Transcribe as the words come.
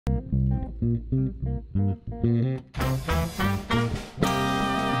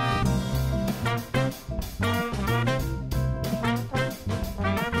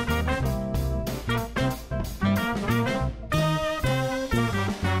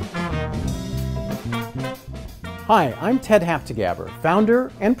Hi, I'm Ted Haftegabber,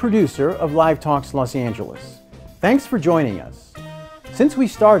 founder and producer of Live Talks Los Angeles. Thanks for joining us. Since we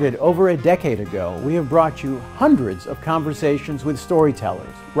started over a decade ago, we have brought you hundreds of conversations with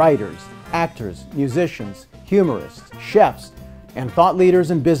storytellers, writers, actors, musicians, humorists, chefs, and thought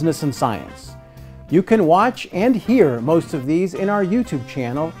leaders in business and science. You can watch and hear most of these in our YouTube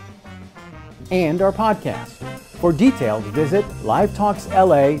channel and our podcast. For details, visit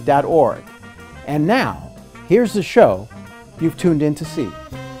livetalksla.org. And now, here's the show you've tuned in to see.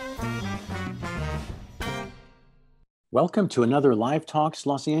 Welcome to another Live Talks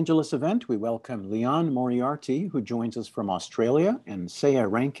Los Angeles event. We welcome Liane Moriarty, who joins us from Australia, and Seija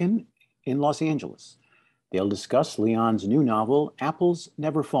Rankin in Los Angeles. They'll discuss Liane's new novel, Apples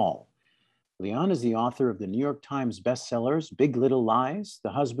Never Fall. Liane is the author of the New York Times bestsellers, Big Little Lies,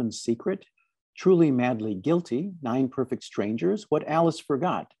 The Husband's Secret, Truly Madly Guilty, 9 Perfect Strangers, What Alice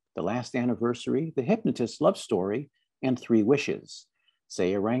Forgot, The Last Anniversary, The Hypnotist Love Story, and 3 Wishes.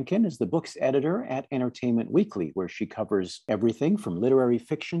 Seija Rankin is the book's editor at Entertainment Weekly, where she covers everything from literary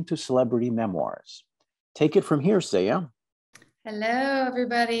fiction to celebrity memoirs. Take it from here, Seija. Hello,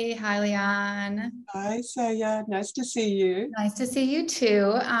 everybody. Hi, Liane. Hi, Seija. Nice to see you. Nice to see you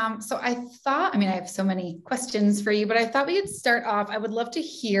too. So I have so many questions for you, but I thought we could start off. I would love to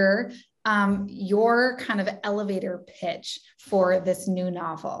hear your kind of elevator pitch for this new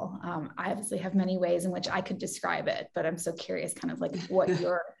novel. I obviously have many ways in which I could describe it, but I'm so curious kind of like what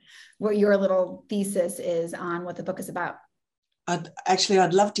your little thesis is on what the book is about. I'd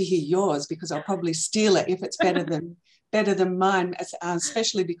love to hear yours, because I'll probably steal it if it's better than mine,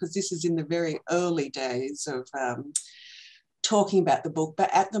 especially because this is in the very early days of talking about the book. But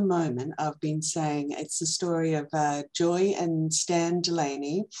at the moment, I've been saying it's the story of Joy and Stan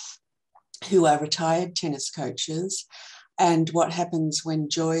Delaney, who are retired tennis coaches, and what happens when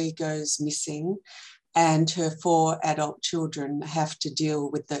Joy goes missing and her 4 adult children have to deal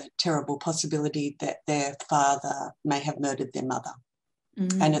with the terrible possibility that their father may have murdered their mother.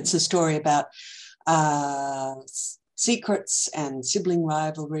 Mm-hmm. And it's a story about secrets and sibling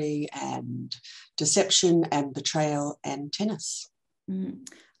rivalry and deception and betrayal and tennis. Mm-hmm.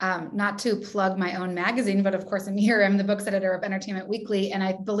 Not to plug my own magazine, but of course I'm here. I'm the books editor of Entertainment Weekly. And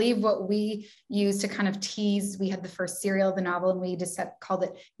I believe what we used to kind of tease, we had the first serial of the novel and we just called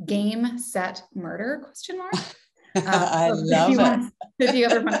it Game, Set, Murder, ? I love it. If you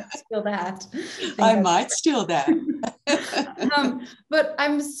ever want to steal that. I might steal that. But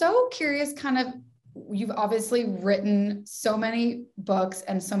I'm so curious, kind of, you've obviously written so many books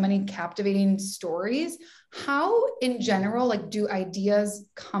and so many captivating stories. How in general, like, do ideas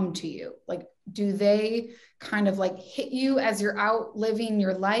come to you? Like, do they kind of like hit you as you're out living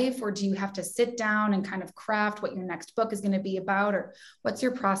your life, or do you have to sit down and kind of craft what your next book is going to be about, or what's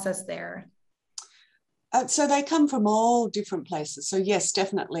your process there? So they come from all different places. So yes,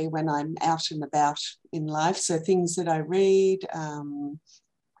 definitely when I'm out and about in life. So things that I read,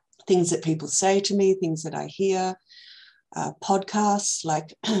 things that people say to me, things that I hear, podcasts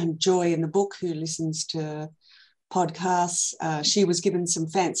like Joy in the book, who listens to podcasts. She was given some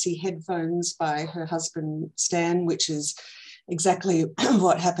fancy headphones by her husband, Stan, which is exactly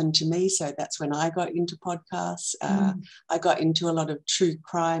what happened to me. So that's when I got into podcasts. I got into a lot of true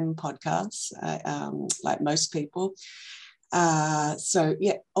crime podcasts, like most people. So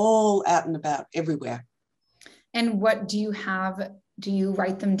yeah, all out and about everywhere. And what do you have? Do you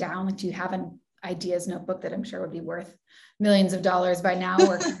write them down? Like, do you have an ideas notebook that I'm sure would be worth millions of dollars by now?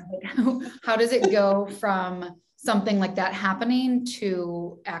 Or how does it go from something like that happening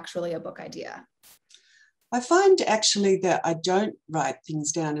to actually a book idea? I find actually that I don't write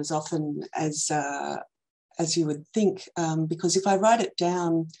things down as often as you would think, because if I write it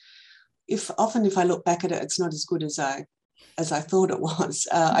down, if I look back at it, it's not as good as I thought it was.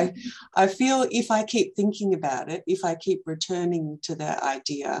 I feel if I keep thinking about it, if I keep returning to that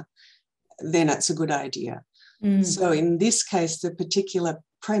idea, then it's a good idea. Mm. So in this case, the particular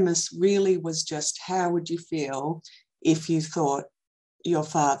premise really was just, how would you feel if you thought your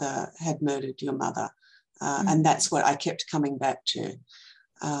father had murdered your mother? And that's what I kept coming back to.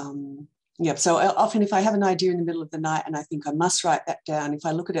 So often if I have an idea in the middle of the night and I think I must write that down, if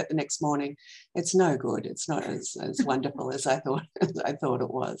I look at it the next morning, it's no good. It's not as wonderful as I thought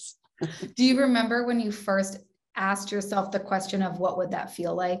it was. Do you remember when you first asked yourself the question of what would that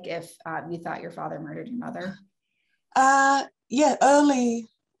feel like if you thought your father murdered your mother? Yeah, early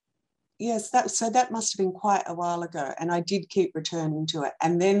yes, that must have been quite a while ago. And I did keep returning to it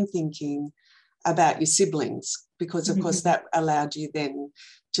and then thinking about your siblings, because of course that allowed you then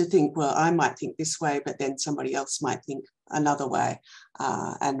to think, well, I might think this way, but then somebody else might think another way,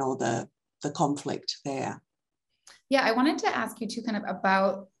 and all the conflict there. Yeah, I wanted to ask you too, kind of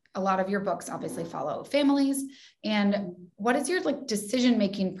about a lot of your books obviously follow families, and what is your like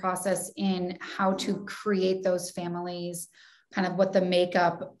decision-making process in how to create those families, kind of what the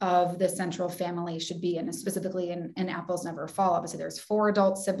makeup of the central family should be, and specifically in Apples Never Fall. Obviously there's 4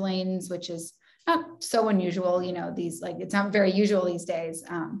 adult siblings, which is not so unusual, you know, these like, it's not very usual these days,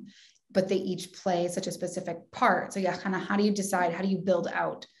 but they each play such a specific part. So yeah, kind of how do you decide, how do you build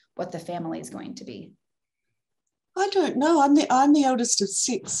out what the family is going to be? I don't know. I'm the eldest of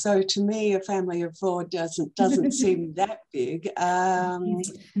 6, so to me, a family of 4 doesn't seem that big. And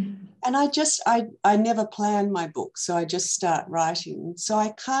I never plan my book, so I just start writing. So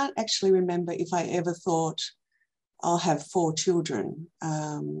I can't actually remember if I ever thought I'll have 4 children.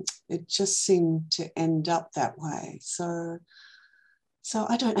 It just seemed to end up that way. So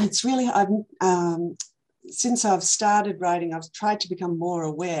I don't know. It's really since I've started writing, I've tried to become more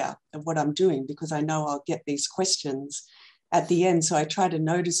aware of what I'm doing, because I know I'll get these questions at the end. So I try to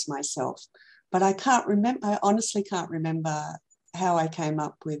notice myself, but I can't remember. I honestly can't remember how I came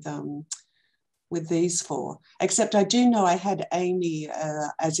up with these 4, except I do know I had Amy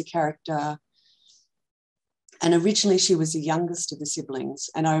as a character. And originally she was the youngest of the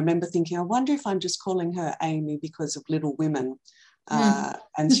siblings. And I remember thinking, I wonder if I'm just calling her Amy because of Little Women.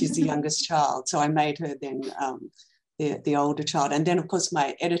 And she's the youngest child. So I made her then the older child. And then, of course,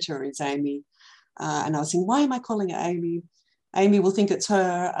 my editor is Amy. And I was thinking, why am I calling her Amy? Amy will think it's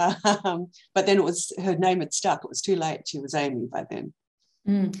her. But then her name had stuck. It was too late. She was Amy by then.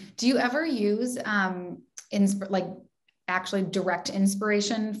 Do you ever use actually direct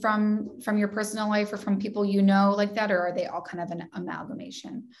inspiration from your personal life or from people you know like that, or are they all kind of an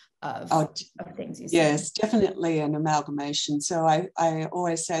amalgamation of things you see? Yes, definitely an amalgamation. So I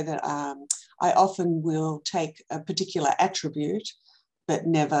always say that I often will take a particular attribute but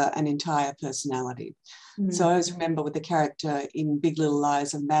never an entire personality. So I always remember with the character in Big Little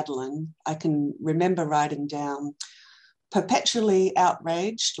Lies of Madeline, I can remember writing down perpetually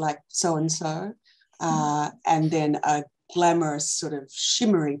outraged like so-and-so, and then a glamorous sort of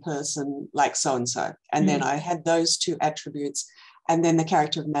shimmery person like so-and-so. And then I had those 2 attributes. And then the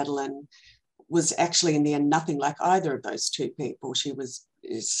character of Madeline was actually in the end nothing like either of those 2 people. She was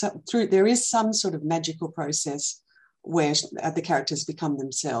there is some sort of magical process where the characters become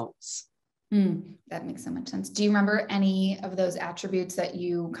themselves. That makes so much sense. Do you remember any of those attributes that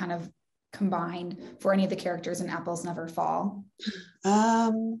you kind of combined for any of the characters in Apples Never Fall?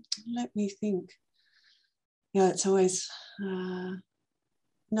 Let me think. Yeah, it's always, no,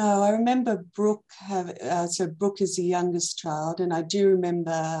 I remember Brooke so Brooke is the youngest child, and I do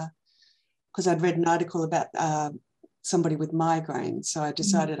remember, because I'd read an article about somebody with migraines, so I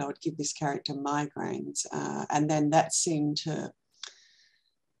decided I would give this character migraines, and then that seemed to,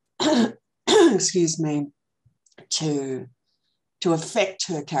 excuse me, to affect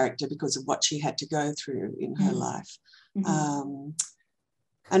her character because of what she had to go through in her life.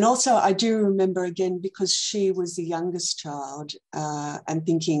 And also I do remember, again, because she was the youngest child, and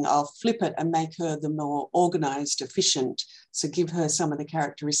thinking I'll flip it and make her the more organised, efficient, so give her some of the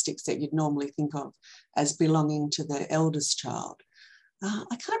characteristics that you'd normally think of as belonging to the eldest child.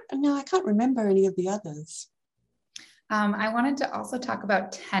 I can't remember any of the others. I wanted to also talk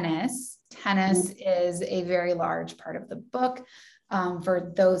about tennis. Tennis is a very large part of the book.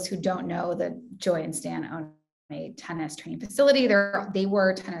 For those who don't know, the Joy and Stan own a tennis training facility. They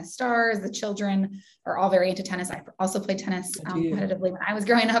were tennis stars. The children are all very into tennis. I also played tennis competitively when I was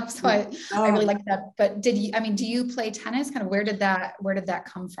growing up, so I really liked that. But do you play tennis? Kind of where did that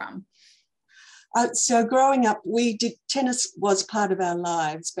come from? So growing up, tennis was part of our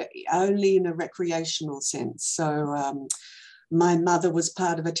lives, but only in a recreational sense. So my mother was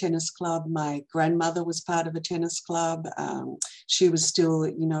part of a tennis club. My grandmother was part of a tennis club. She was still,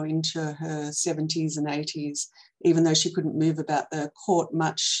 into her 70s and 80s. Even though she couldn't move about the court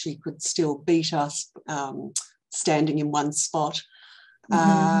much, she could still beat us standing in one spot.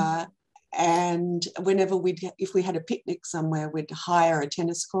 And whenever if we had a picnic somewhere, we'd hire a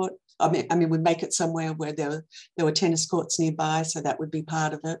tennis court. I mean, we'd make it somewhere where there were tennis courts nearby, so that would be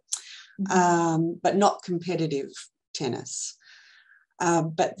part of it. But not competitive tennis.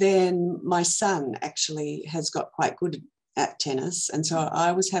 But then my son actually has got quite good at tennis. And so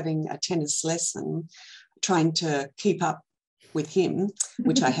I was having a tennis lesson, trying to keep up with him,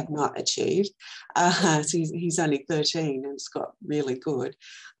 which I have not achieved. So he's only 13 and it's got really good.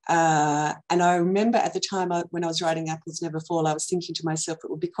 And I remember at the time when I was writing Apples Never Fall, I was thinking to myself, it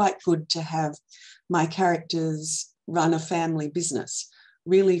would be quite good to have my characters run a family business,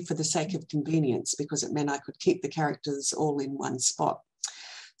 really for the sake of convenience, because it meant I could keep the characters all in one spot.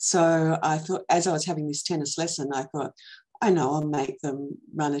 So I thought, as I was having this tennis lesson, I thought, I know, I'll make them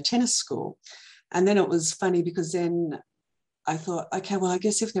run a tennis school. And then it was funny because then I thought, okay, well, I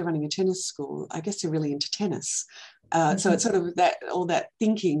guess if they're running a tennis school, I guess they're really into tennis. So it's sort of that, all that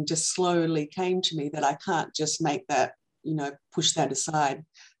thinking just slowly came to me that I can't just make that, push that aside.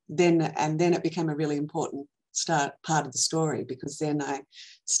 Then it became a really important part of the story, because then I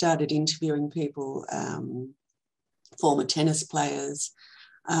started interviewing people, former tennis players,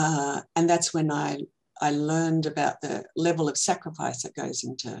 and that's when I learned about the level of sacrifice that goes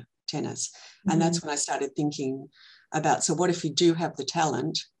into tennis. And that's when I started thinking about, so what if you do have the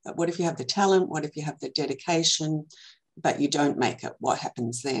talent? What if you have the talent? What if you have the dedication, but you don't make it? What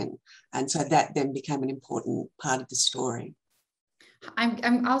happens then? And so that then became an important part of the story.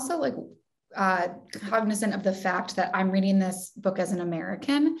 I'm also like cognizant of the fact that I'm reading this book as an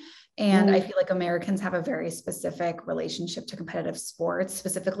American, and I feel like Americans have a very specific relationship to competitive sports,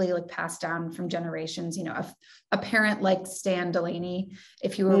 specifically like passed down from generations. A parent like Stan Delaney,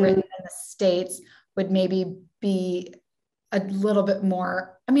 if you were written in the States, would maybe be a little bit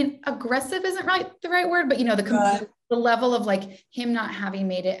more, aggressive isn't the right word, but the level of like him not having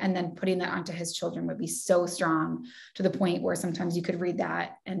made it and then putting that onto his children would be so strong, to the point where sometimes you could read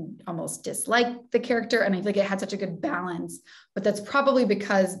that and almost dislike the character. And I feel like it had such a good balance, but that's probably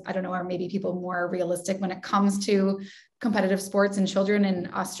because, I don't know, are maybe people more realistic when it comes to competitive sports and children in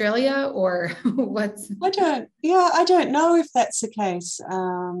Australia, or what's? I don't know if that's the case.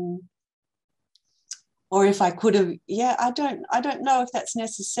 Or if I could have, I don't know if that's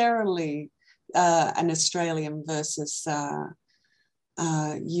necessarily an Australian versus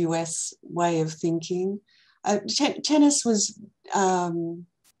US way of thinking. Tennis was, but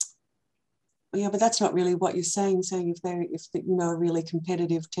that's not really what you're saying. Saying if a really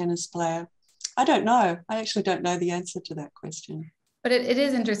competitive tennis player, I don't know. I actually don't know the answer to that question. But it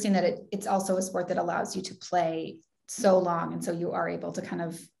is interesting that it's also a sport that allows you to play so long, and so you are able to kind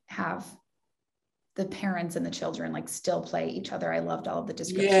of have the parents and the children like still play each other. I loved all of the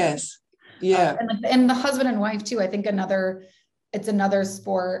descriptions. Yes. Yeah. And the husband and wife too. I think it's another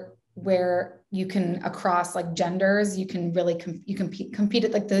sport where you can, across like genders, you can really compete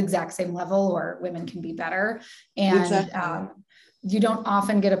at like the exact same level, or women can be better. And exactly. You don't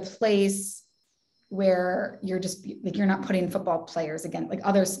often get a place where you're just like, you're not putting football players again, like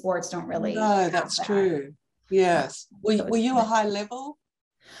other sports don't really. No, that's true. Yes. Were you a high level?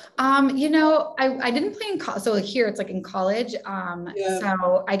 I didn't play in college. So here it's like in college.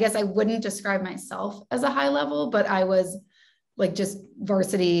 So I guess I wouldn't describe myself as a high level, but I was like just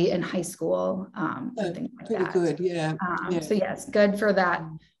varsity in high school. And things like pretty that. Good. Yeah. So yes, good for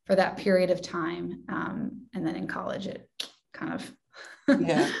that period of time. And then in college, it kind of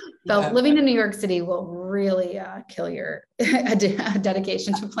living in New York City will really kill your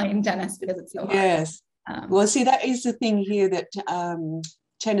dedication to playing tennis, because it's so hard. Yes. Well, see, that is the thing here, that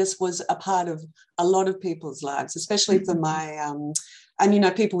tennis was a part of a lot of people's lives, especially for my,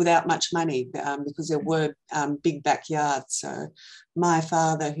 and people without much money, because there were big backyards. So my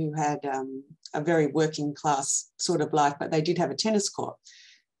father, who had a very working class sort of life, but they did have a tennis court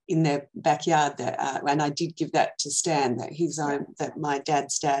in their backyard, and I did give that to Stan, that my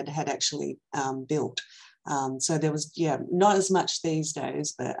dad's dad had actually built. So there was, not as much these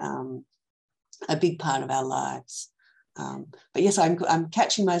days, but a big part of our lives. But yes, I'm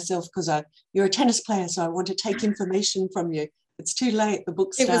catching myself, because you're a tennis player, so I want to take information from you. It's too late. The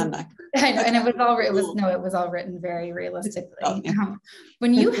book's done. I know, and it was all written very realistically.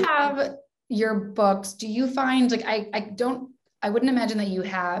 When you have your books, do you find like I wouldn't imagine that you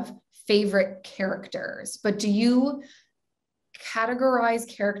have favorite characters, but do you categorize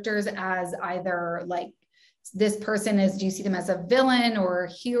characters as either like, this person do you see them as a villain or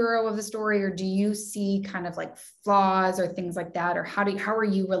hero of the story, or do you see kind of like flaws or things like that? Or how are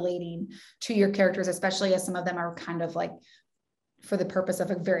you relating to your characters, especially as some of them are kind of like, for the purpose of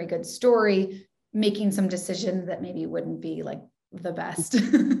a very good story, making some decisions that maybe wouldn't be like the best,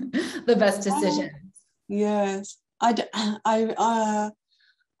 the best decisions? Yes. I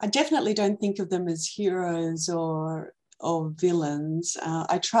definitely don't think of them as heroes or villains.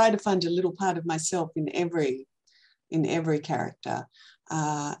 I try to find a little part of myself in every character,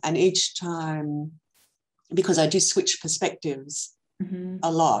 and each time, because I do switch perspectives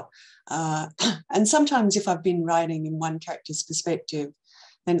a lot. And sometimes if I've been writing in one character's perspective,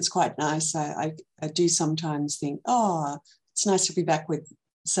 then it's quite nice. I do sometimes think, oh, it's nice to be back with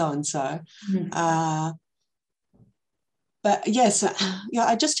so-and-so. But yes, yeah,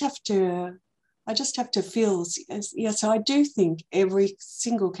 I just have to feel, yeah, so I do think every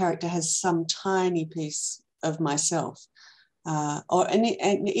single character has some tiny piece of myself. And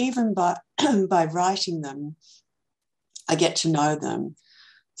even by by writing them, I get to know them.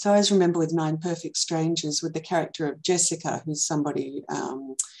 So I always remember with 9 Perfect Strangers, with the character of Jessica, who's somebody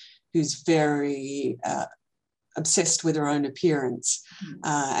who's very obsessed with her own appearance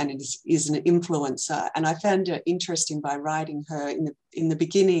and is an influencer. And I found it interesting by writing her in the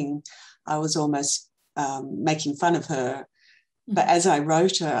beginning. I was almost making fun of her, but as I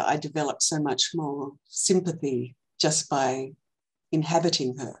wrote her, I developed so much more sympathy just by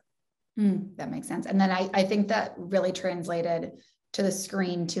inhabiting her. That makes sense. And then I think that really translated to the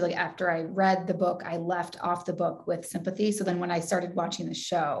screen too. Like after I read the book, I left off the book with sympathy. So then when I started watching the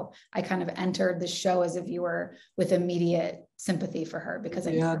show, I kind of entered the show as a viewer with immediate sympathy for her because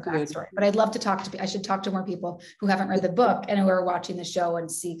I knew her backstory. But I'd love to I should talk to more people who haven't read the book and who are watching the show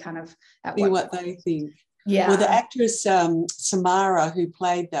and see kind of what they think. Yeah. Well, the actress Samara, who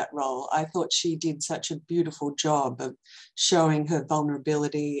played that role, I thought she did such a beautiful job of showing her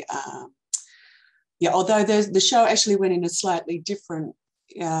vulnerability. Yeah, although the show actually went in a slightly different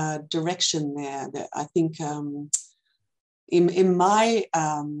direction there. That I think in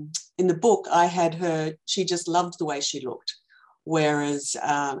the book I had her. She just loved the way she looked, whereas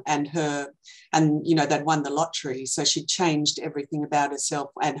and they'd won the lottery, so she changed everything about herself,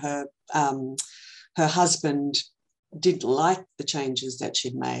 and her husband didn't like the changes that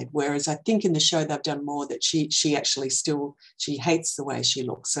she'd made. Whereas I think in the show they've done more that she actually she hates the way she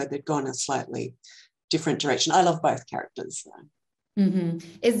looks, so they've gone a slightly different direction. I love both characters. What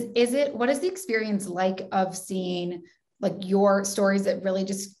is the experience like of seeing like your stories that really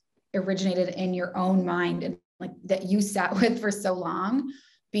just originated in your own mind and like that you sat with for so long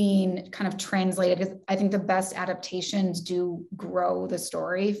being kind of translated? Because I think the best adaptations do grow the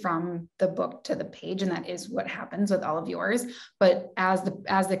story from the book to the page, and that is what happens with all of yours. But as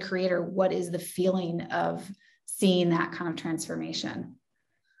the creator, what is the feeling of seeing that kind of transformation?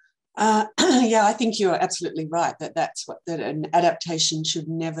 Yeah, I think you're absolutely right that an adaptation should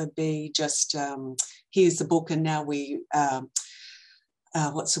never be just here's the book and now we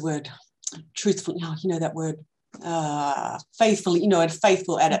what's the word, truthful, that word, faithfully, a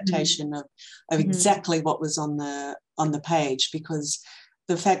faithful adaptation of exactly what was on the page, because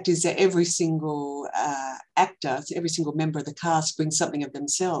the fact is that every single actor, every single member of the cast brings something of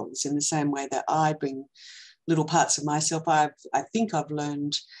themselves in the same way that I bring little parts of myself. I think I've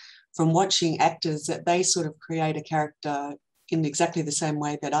learned from watching actors that they sort of create a character in exactly the same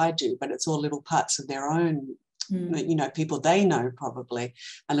way that I do, but it's all little parts of their own, people they know probably,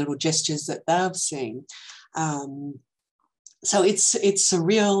 and little gestures that they've seen. So it's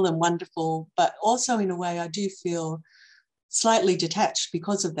surreal and wonderful, but also in a way I do feel slightly detached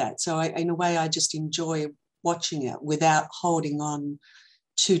because of that. So in a way I just enjoy watching it without holding on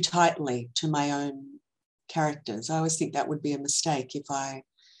too tightly to my own characters. I always think that would be a mistake if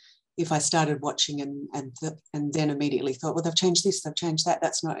I started watching and then immediately thought, well, they've changed this, they've changed that.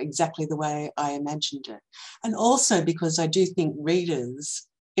 That's not exactly the way I imagined it. And also because I do think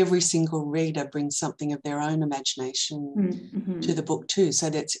every single reader brings something of their own imagination to the book too.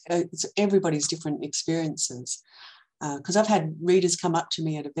 So it's everybody's different experiences. Because I've had readers come up to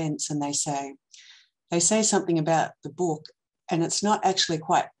me at events and they say something about the book and it's not actually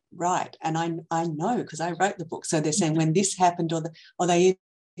quite right. And I know because I wrote the book. So they're saying when this happened, or they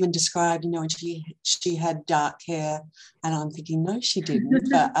even described, and she had dark hair, and I'm thinking, no, she didn't.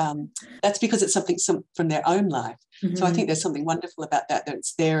 But that's because it's something from their own life. So I think there's something wonderful about that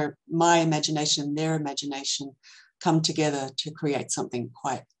it's my imagination and their imagination come together to create something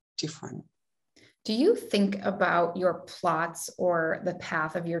quite different. Do you think about your plots or the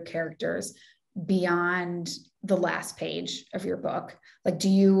path of your characters beyond the last page of your book? Like, do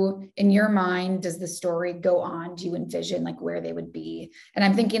you, in your mind, does the story go on? Do you envision like where they would be? And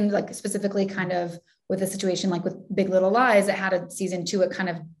I'm thinking like specifically kind of with a situation like with Big Little Lies, it had a season 2,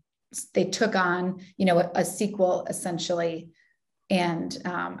 they took on, a sequel essentially. And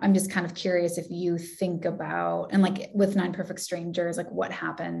I'm just kind of curious if you think about, and like with 9 Perfect Strangers, like what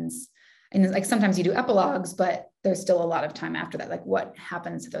happens? And like sometimes you do epilogues, but there's still a lot of time after that. Like what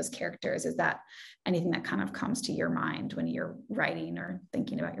happens to those characters? Is that anything that kind of comes to your mind when you're writing or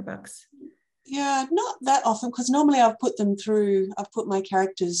thinking about your books? Yeah, not that often, because normally I've put my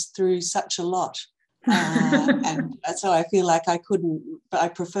characters through such a lot And so I feel like I couldn't, but I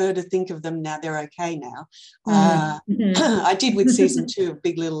prefer to think of them now. They're okay now. I did with season 2 of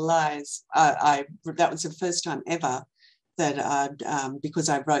Big Little Lies. That was the first time ever that because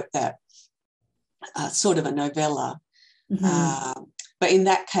I wrote that sort of a novella. But in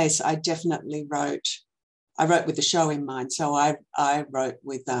that case, I definitely wrote with the show in mind. So I wrote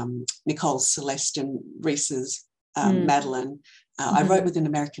with Nicole, Celeste, and Reese's Madeline. I wrote with an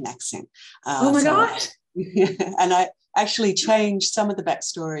American accent. Oh my gosh. And I actually changed some of the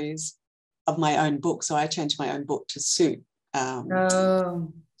backstories of my own book. So I changed my own book to suit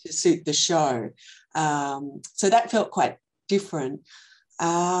the show. So that felt quite different.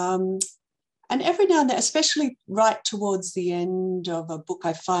 And every now and then, especially right towards the end of a book,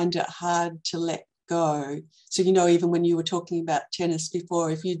 I find it hard to let go. So, even when you were talking about tennis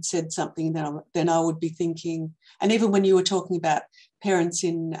before, if you'd said something, then I would be thinking, and even when you were talking about parents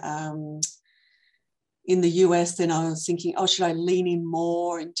in the US, then I was thinking, oh, should I lean in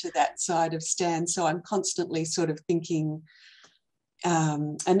more into that side of Stan? So I'm constantly sort of thinking,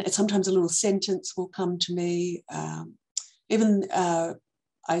 and sometimes a little sentence will come to me. Even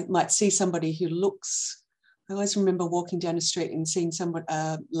I might see somebody who looks, I always remember walking down the street and seeing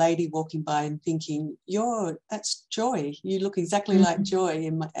a lady walking by and thinking, that's Joy. You look exactly like Joy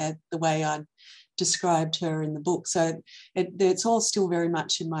in the way I described her in the book. So it's all still very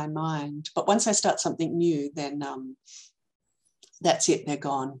much in my mind. But once I start something new, then that's it. They're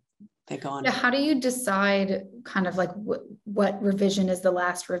gone. They're gone. Yeah, how do you decide kind of like what revision is the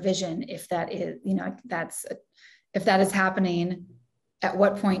last revision? If that is, if that is happening, at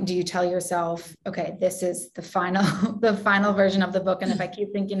what point do you tell yourself, okay, this is the final version of the book, and if I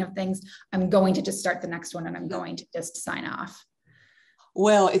keep thinking of things, I'm going to just start the next one and I'm going to just sign off?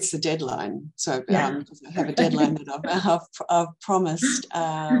 Well, it's the deadline. So I have a deadline that I've promised.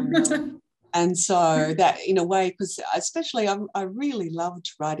 And so that, in a way, because especially I really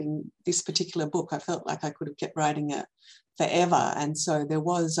loved writing this particular book. I felt like I could have kept writing it forever. And so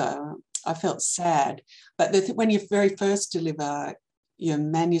I felt sad. But when you very first deliver your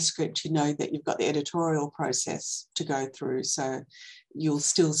manuscript, you know that you've got the editorial process to go through. So you'll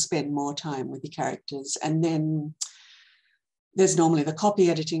still spend more time with your characters. And then there's normally the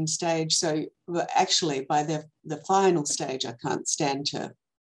copy editing stage. So actually by the final stage, I can't stand to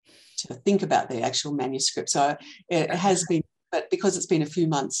think about the actual manuscript. So it has been, but because it's been a few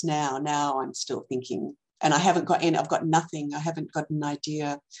months now I'm still thinking, and I've got nothing. I haven't got an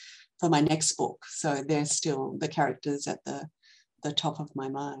idea for my next book. So they're still the characters at the top of my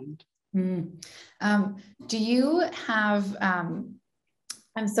mind. Do you have, I'm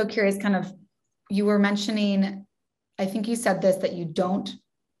so curious, kind of, you were mentioning, I think you said this, that you don't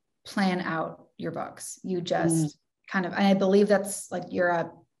plan out your books. You just kind of, and I believe that's like, you're a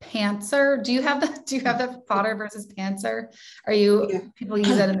pantser. Do you have the Potter versus pantser? Are you, people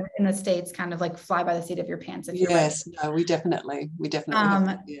use that in the States, kind of like fly by the seat of your pants? If you're yes, right. No, we definitely have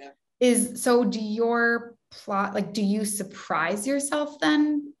that, yeah. So do your plot, like, do you surprise yourself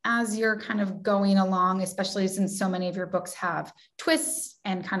then as you're kind of going along, especially since so many of your books have twists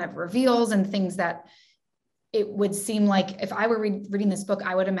and kind of reveals and things that it would seem like if I were reading this book,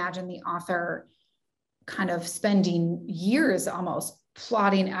 I would imagine the author kind of spending years almost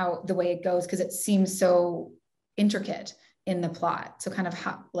plotting out the way it goes, because it seems so intricate in the plot. So kind of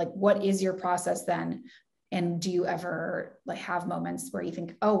how, like, what is your process then? And do you ever like have moments where you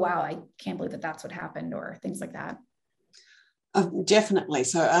think, oh, wow, I can't believe that's what happened, or things like that? Definitely.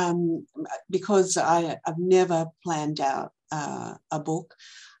 So because I've never planned out a book.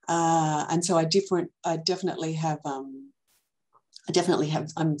 And so I definitely have,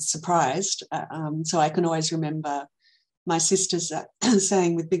 I'm surprised. So I can always remember my sisters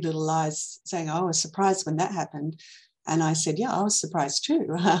saying with Big Little Lies, saying, oh, I was surprised when that happened. And I said, yeah, I was surprised too.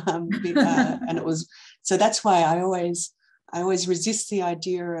 And it was, so that's why I always resist the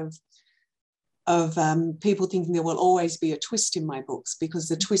idea of people thinking there will always be a twist in my books, because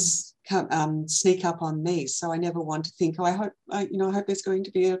the twists sneak up on me. So I never want to think, oh, I hope there's going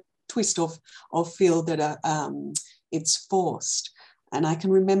to be a twist, or feel that it's forced. And I can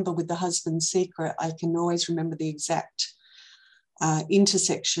remember with The Husband's Secret, I can always remember the exact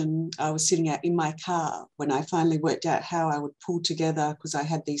intersection I was sitting at in my car when I finally worked out how I would pull together, because I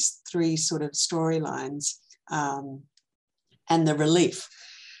had these 3 sort of storylines, and the relief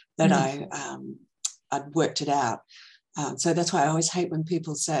that I'd worked it out. So that's why I always hate when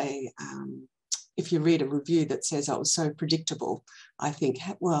people say, if you read a review that says, oh, it was so predictable, I think,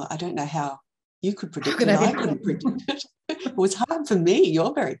 well, I don't know how you could predict it. I couldn't predict it. It was hard for me.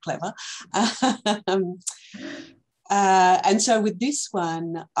 You're very clever. And so with this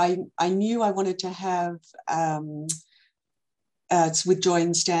one, I knew I wanted to have, it's with Joy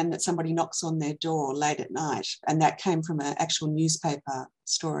and Stan, that somebody knocks on their door late at night. And that came from an actual newspaper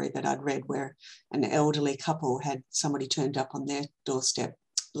story that I'd read, where an elderly couple had somebody turned up on their doorstep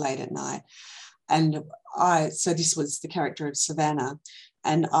late at night. And so this was the character of Savannah.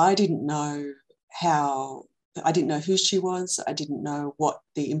 And I didn't know who she was. I didn't know what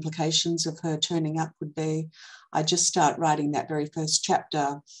the implications of her turning up would be. I just start writing that very first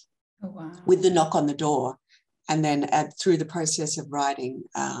chapter with the knock on the door. And then through the process of writing,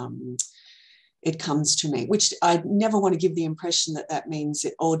 it comes to me, which I never want to give the impression that means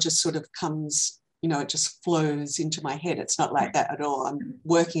it all just sort of comes, it just flows into my head. It's not like that at all. I'm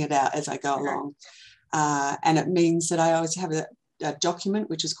working it out as I go along. And it means that I always have a document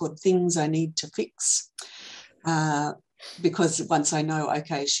which is called Things I Need to Fix. Because once I know,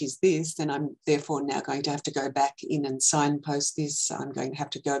 okay, she's this, then I'm therefore now going to have to go back in and signpost this. I'm going to have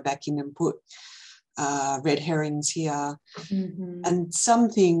to go back in and put red herrings here. Mm-hmm. And some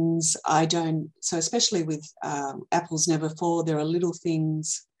things I don't, so especially with Apples Never Fall, there are little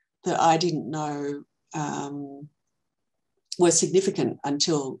things that I didn't know were significant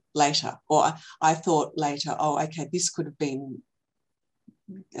until later. Or I thought later, oh, okay, this could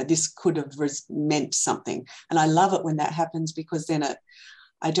have meant something. And I love it when that happens, because then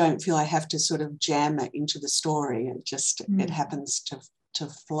I don't feel I have to sort of jam it into the story. It just, it happens to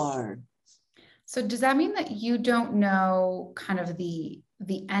flow. So does that mean that you don't know kind of the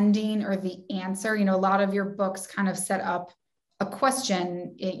ending or the answer? A lot of your books kind of set up a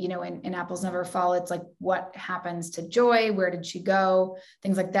question, in Apples Never Fall, it's like, what happens to Joy? Where did she go?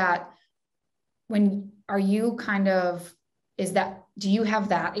 Things like that. Are you kind of, do you have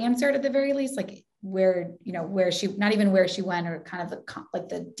that answered at the very least? Like where she, not even where she went or kind of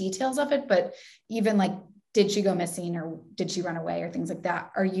the details of it, but even like, did she go missing or did she run away or things like that?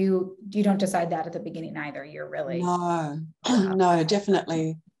 You don't decide that at the beginning either. You're really. No,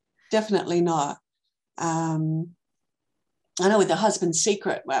 definitely not. I know with The Husband's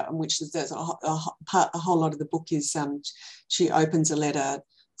Secret, which there's a whole lot of the book is she opens a letter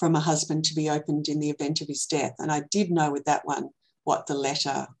from a husband to be opened in the event of his death. And I did know with that one what the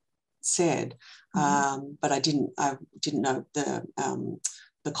letter said, but I didn't know the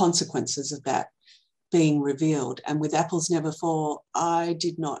consequences of that being revealed. And with Apples Never Fall, I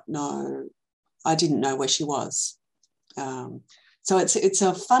didn't know where she was. So it's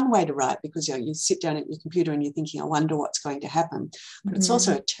a fun way to write, because you sit down at your computer and you're thinking, I wonder what's going to happen. But it's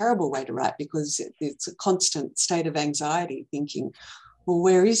also a terrible way to write, because it's a constant state of anxiety, thinking, well,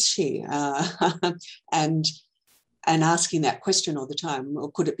 where is she? And asking that question all the time.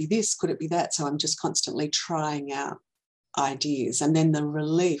 Well, could it be this? Could it be that? So I'm just constantly trying out ideas. And then the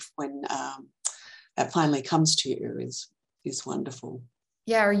relief when that finally comes to you is wonderful.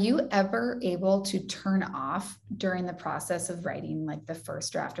 Yeah. Are you ever able to turn off during the process of writing like the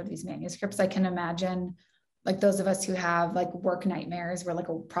first draft of these manuscripts? I can imagine like those of us who have like work nightmares where like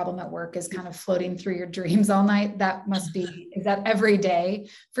a problem at work is kind of floating through your dreams all night. That must be, is that every day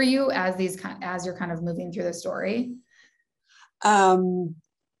for you as you're kind of moving through the story? Yeah,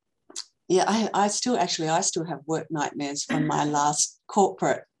 I still have work nightmares from my last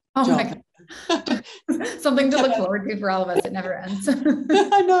corporate job. My God. Something to look forward to for all of us. It never ends.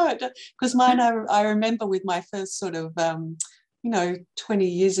 I know, because mine, I remember with my first sort of, 20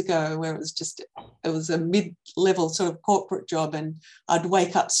 years ago, where it was a mid-level sort of corporate job, and I'd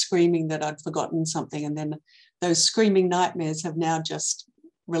wake up screaming that I'd forgotten something. And then those screaming nightmares have now just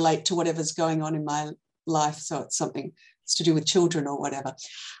relate to whatever's going on in my life. So it's something it's to do with children or whatever.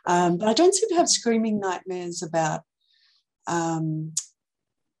 But I don't seem to have screaming nightmares about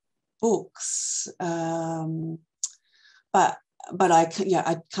books, but I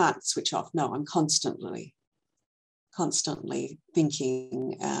can't switch off. No, I'm constantly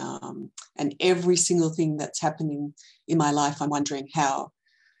thinking, and every single thing that's happening in my life, I'm wondering how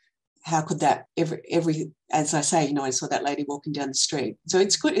could that every as I say, I saw that lady walking down the street. So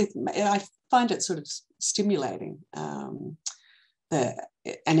it's good. I find it sort of stimulating, and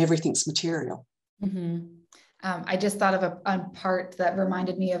everything's material. Mm-hmm. I just thought of a part that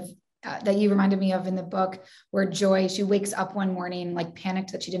reminded me of that you reminded me of in the book, where Joy, she wakes up one morning, like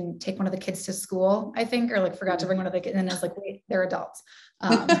panicked that she didn't take one of the kids to school, I think, or like forgot to bring one of the kids. And then it's like, wait, they're adults.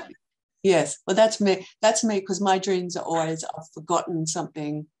 Yes. Well, that's me. Because my dreams are always, I've forgotten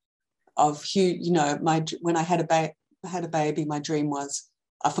something of huge, when I had a baby, my dream was,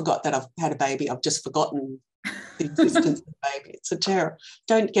 I forgot that I've had a baby. I've just forgotten the existence of a baby. It's a terror.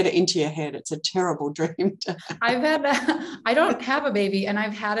 Don't get it into your head. It's a terrible dream. I don't have a baby, and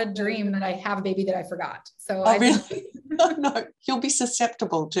I've had a dream that I have a baby that I forgot. So really? No, you'll be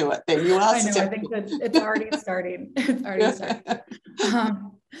susceptible to it then. You are susceptible. I think that it's already starting. It's already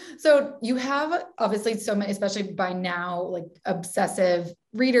starting. So you have obviously so many, especially by now, like obsessive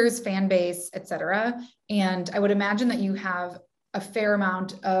readers, fan base, etc. And I would imagine that you have a fair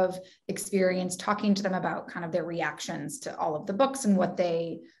amount of experience talking to them about kind of their reactions to all of the books and what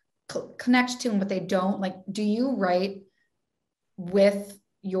they connect to and what they don't. Like, do you write with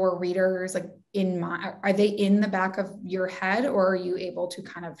your readers, like are they in the back of your head, or are you able to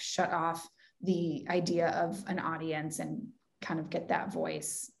kind of shut off the idea of an audience and kind of get that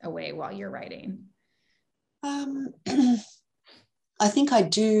voice away while you're writing? I think I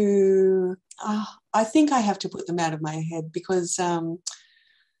do. I think I have to put them out of my head because I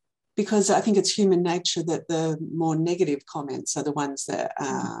think it's human nature that the more negative comments are the ones that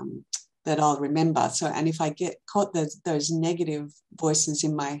that I'll remember. So, and if I get caught those negative voices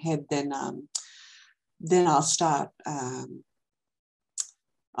in my head, then I'll start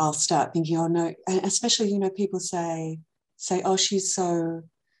thinking, oh no, and especially, people say, oh, she's so.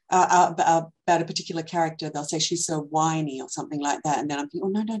 About a particular character, they'll say she's so whiny or something like that. And then I'm thinking,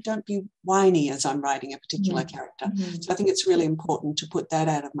 oh, no, don't be whiny as I'm writing a particular character. Mm-hmm. So I think it's really important to put that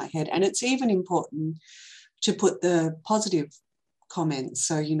out of my head. And it's even important to put the positive comments.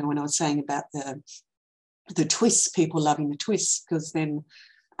 So, when I was saying about the twists, people loving the twists, because then,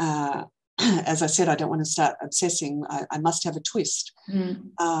 as I said, I don't want to start obsessing. I must have a twist.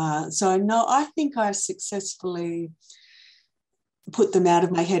 So no, I think I successfully put them out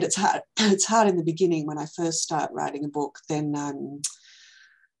of my head. It's hard. It's hard in the beginning when I first start writing a book. Then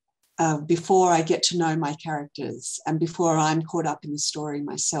before I get to know my characters and before I'm caught up in the story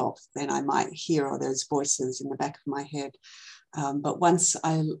myself, then I might hear all those voices in the back of my head. But once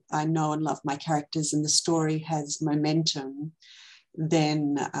I know and love my characters and the story has momentum,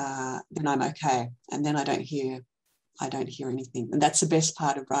 then I'm okay. And then I don't hear anything. And that's the best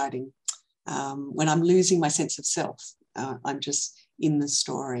part of writing. When I'm losing my sense of self, I'm just in the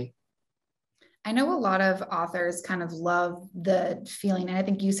story. I know a lot of authors kind of love the feeling, and I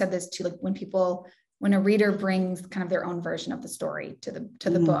think you said this too, like when a reader brings kind of their own version of the story to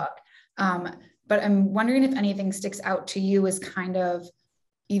the book. But I'm wondering if anything sticks out to you as kind of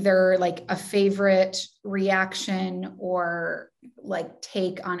either like a favorite reaction or like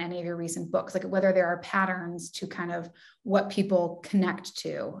take on any of your recent books, like whether there are patterns to kind of what people connect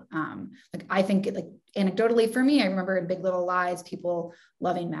to. Like I think like anecdotally for me, I remember in Big Little Lies, people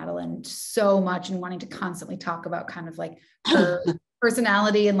loving Madeline so much and wanting to constantly talk about kind of like her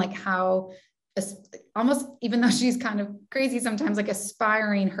personality and like how almost, even though she's kind of crazy sometimes, like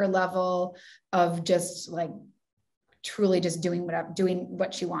aspiring her level of just like truly just doing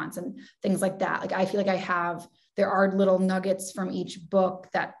what she wants and things like that. Like I feel like there are little nuggets from each book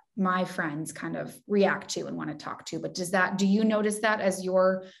that my friends kind of react to and want to talk to. But do you notice that as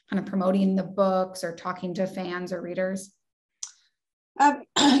you're kind of promoting the books or talking to fans or readers?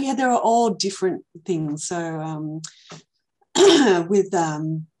 Yeah, there are all different things. So I'm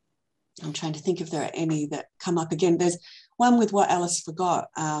trying to think if there are any that come up again. There's one with What Alice Forgot,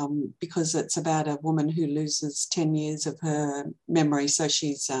 because it's about a woman who loses 10 years of her memory. So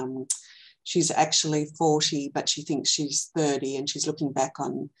she's actually 40, but she thinks she's 30, and she's looking back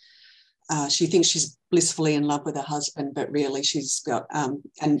on, she thinks she's blissfully in love with her husband, but really she's got,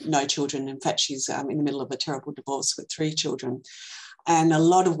 and no children. In fact, she's in the middle of a terrible divorce with 3 children. And a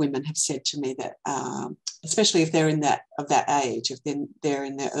lot of women have said to me that, especially if they're of that age, if they're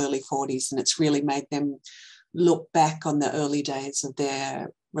in their early 40s, and it's really made them look back on the early days of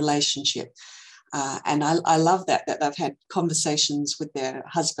their relationship. And I love that they've had conversations with their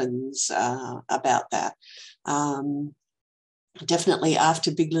husbands about that. Definitely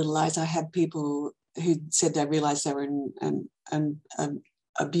after Big Little Lies, I had people who said they realised they were in an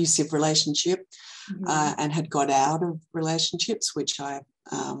abusive relationship and had got out of relationships, which I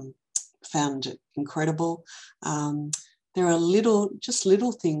found incredible. There are little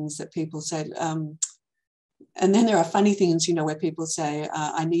things that people say. And then there are funny things, where people say,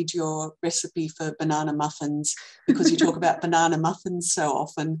 I need your recipe for banana muffins because you talk about banana muffins so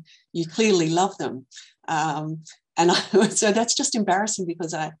often. You clearly love them. So that's just embarrassing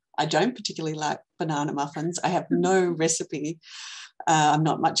because I don't particularly like banana muffins. I have no recipe. I'm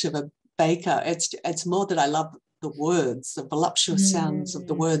not much of a baker. It's more that I love the words, the voluptuous sounds of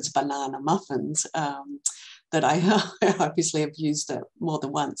the words banana muffins. That I obviously have used it more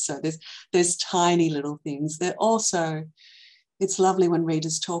than once. So there's tiny little things. It's lovely when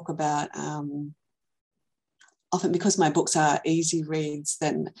readers talk about often because my books are easy reads,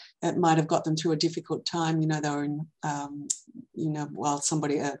 then it might have got them through a difficult time. You know, they were in, while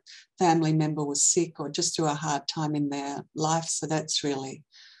a family member was sick, or just through a hard time in their life. So that's really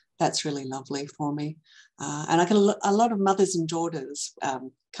lovely for me. And I get a lot of mothers and daughters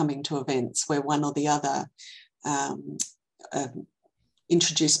coming to events where one or the other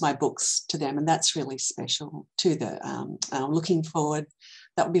introduce my books to them, and that's really special too. I'm looking forward.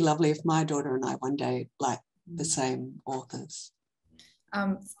 That would be lovely if my daughter and I one day like the same authors.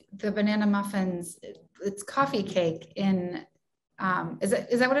 The banana muffins, it's coffee cake in, is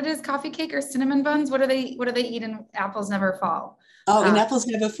that what it is? Coffee cake or cinnamon buns? What do they eat in Apples Never Fall? Oh, in Apples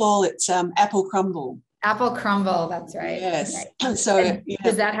Never Fall, it's apple crumble. Apple crumble, that's right. Yes. Right. So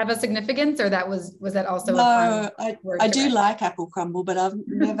does that have a significance, or was that also no, a fun word? I do like apple crumble, but I've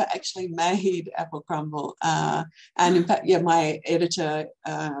never actually made apple crumble. And in fact, my editor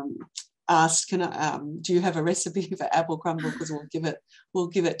asked, do you have a recipe for apple crumble, because we'll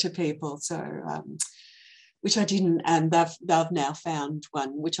give it to people. So which I didn't, and they've now found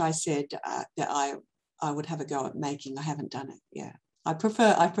one which I said that I would have a go at making. I haven't done it. Yeah, I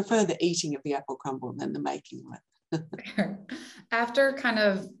prefer the eating of the apple crumble than the making of it. After kind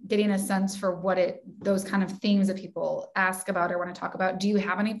of getting a sense for those kind of themes that people ask about or want to talk about, do you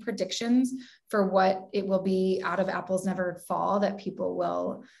have any predictions for what it will be out of Apples Never Fall that people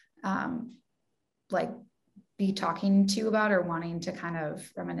will be talking to you about or wanting to kind of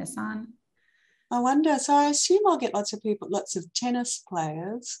reminisce on? I wonder. So I assume I'll get lots of tennis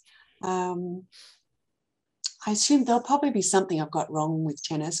players. I assume there'll probably be something I've got wrong with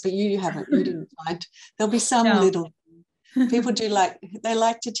tennis, but you didn't find. There'll be some little, people they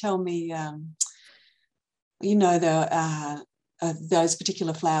like to tell me, those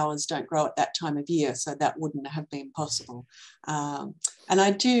particular flowers don't grow at that time of year, so that wouldn't have been possible. And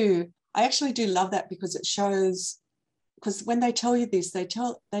I actually do love that, because it shows, because when they tell you this, they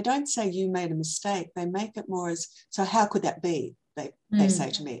don't say you made a mistake. They make it more as, so how could that be? They say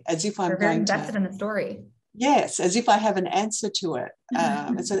to me, as if I'm very invested in the story. Yes, as if I have an answer to it.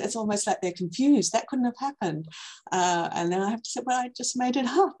 And so it's almost like they're confused. That couldn't have happened. And then I have to say, well, I just made it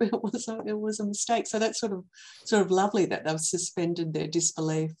up. It was a mistake. So that's sort of lovely that they've suspended their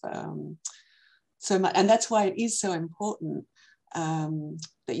disbelief so much. And that's why it is so important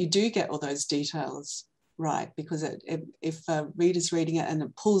that you do get all those details right, because if a reader's reading it and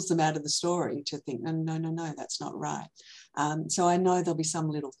it pulls them out of the story to think, no, that's not right. So I know there'll be some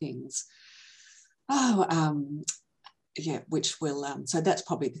little things. Which will, so that's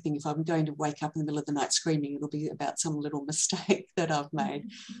probably the thing. If I'm going to wake up in the middle of the night screaming, it'll be about some little mistake that I've made.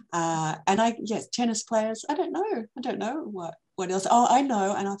 Tennis players, I don't know what else. Oh, I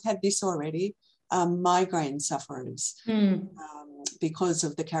know, and I've had this already, migraine sufferers, because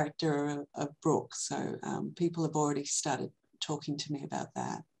of the character of Brooke. So people have already started talking to me about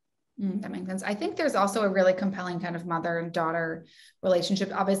that. That makes sense. I think there's also a really compelling kind of mother and daughter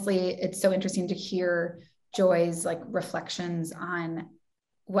relationship. Obviously, it's so interesting to hear Joy's reflections on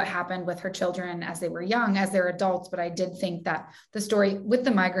what happened with her children as they were young, as they're adults. But I did think that the story with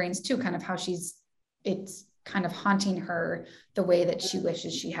the migraines too, kind of how it's kind of haunting her the way that she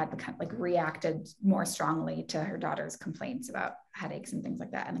wishes she had kind of reacted more strongly to her daughter's complaints about headaches and things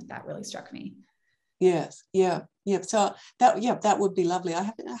like that. And that really struck me. Yes, yeah. So that would be lovely. I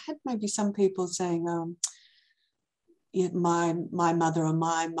had maybe some people saying, my mother or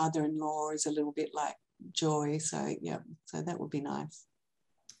my mother-in-law is a little bit like Joy. So that would be nice.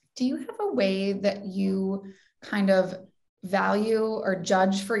 Do you have a way that you kind of value or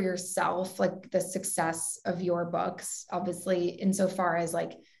judge for yourself, the success of your books? Obviously, insofar as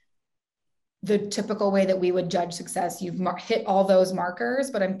the typical way that we would judge success, you've hit all those markers,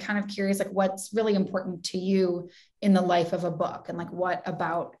 but I'm kind of curious, what's really important to you in the life of a book, and what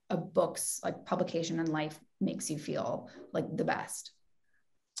about a book's publication and life makes you feel the best?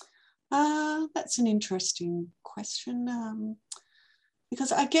 That's an interesting question,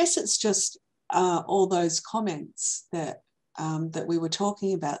 because I guess it's just all those comments that we were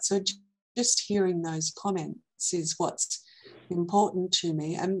talking about. So just hearing those comments is what's important to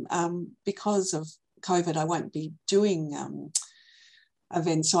me. And because of COVID, I won't be doing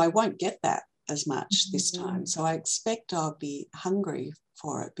events, so I won't get that as much this time. So I expect I'll be hungry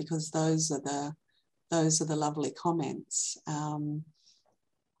for it, because those are the lovely comments.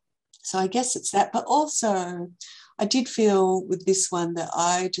 So I guess it's that. But also, I did feel with this one that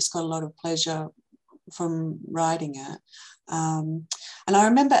I just got a lot of pleasure from writing it. And I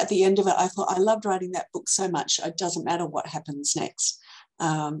remember at the end of it, I thought, I loved writing that book so much, it doesn't matter what happens next.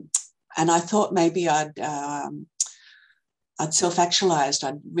 And I thought maybe I'd I'd self-actualized.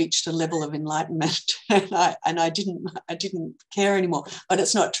 I'd reached a level of enlightenment, and I didn't care anymore. But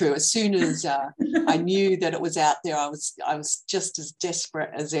it's not true. As soon as I knew that it was out there, I was just as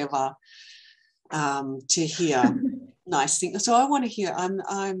desperate as ever to hear nice things. So I want to hear. I'm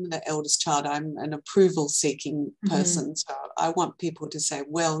the eldest child. I'm an approval-seeking person. So I want people to say,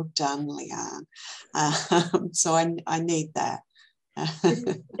 "Well done, Liane." So I need that. Is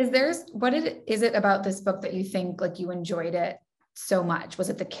it about this book that you think like you enjoyed it so much? Was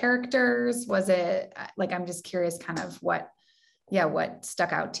it the characters? Was it like, I'm just curious kind of what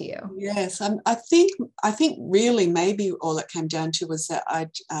stuck out to you? Yes, I think really maybe all it came down to was that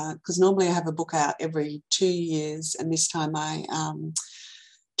because normally I have a book out every 2 years, and this time I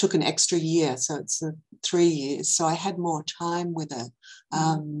took an extra year, so it's 3 years. So I had more time with it,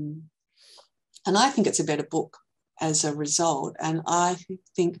 and I think it's a better book as a result. And I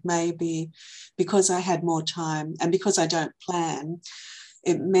think maybe because I had more time and because I don't plan,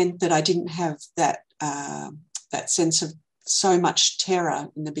 it meant that I didn't have that sense of so much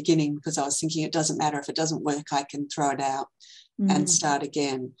terror in the beginning, because I was thinking it doesn't matter if it doesn't work, I can throw it out and start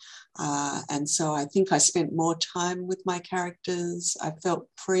again. And so I think I spent more time with my characters. I felt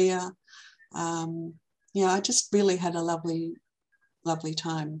freer. I just really had a lovely, lovely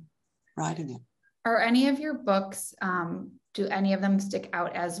time writing it. Are any of your books, do any of them stick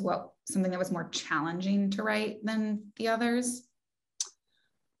out as something that was more challenging to write than the others?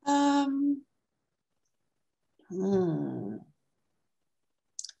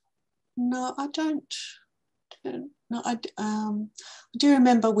 No, I don't. No, I do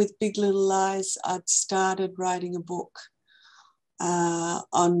remember with Big Little Lies, I'd started writing a book it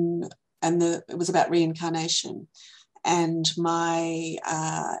was about reincarnation, and my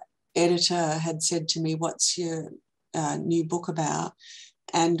editor had said to me, "What's your new book about?"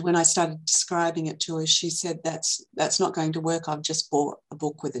 And when I started describing it to her, she said, that's not going to work. I've just bought a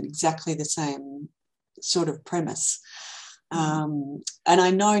book with exactly the same sort of premise. And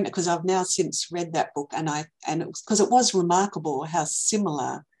I know, because I've now since read that book, and it was remarkable how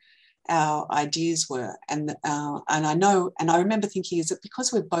similar our ideas were. And I know, and I remember thinking, is it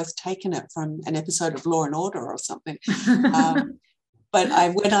because we've both taken it from an episode of Law and Order or something? But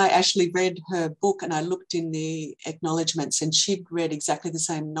when I actually read her book and I looked in the acknowledgements, and she'd read exactly the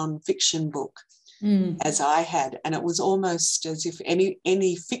same non-fiction book as I had, and it was almost as if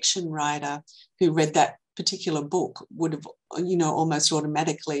any fiction writer who read that particular book would have, almost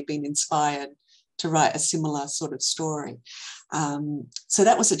automatically been inspired to write a similar sort of story. So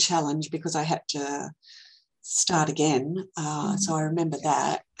that was a challenge, because I had to start again. So I remember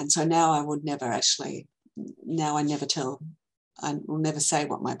that, and so now I would never actually. Now I will never say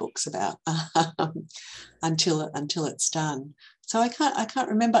what my book's about until it's done. So I can't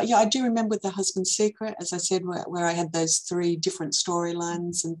remember. Yeah, I do remember with The Husband's Secret, as I said, where I had those 3 different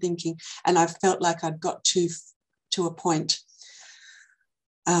storylines and thinking, and I felt like I'd got to a point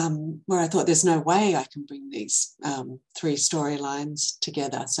where I thought there's no way I can bring these 3 storylines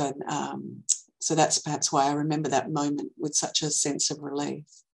together. So that's perhaps why I remember that moment with such a sense of relief.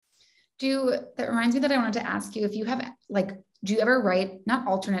 That reminds me that I wanted to ask you if you have do you ever write, not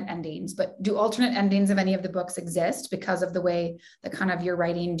alternate endings, but do alternate endings of any of the books exist because of the way that kind of you're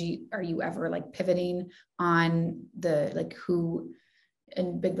writing? Are you ever pivoting on the who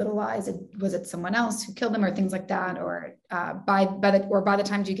in Big Little Lies, was it someone else who killed them or things like that? Or by the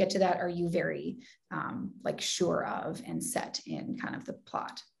time you get to that, are you very sure of and set in kind of the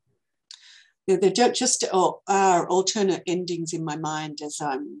plot? Yeah, they're just are alternate endings in my mind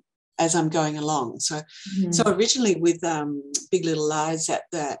as I'm going along. So originally with Big Little Lies at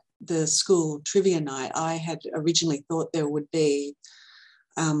the school trivia night, I had originally thought there would be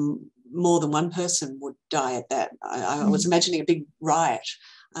more than one person would die at that. I was imagining a big riot.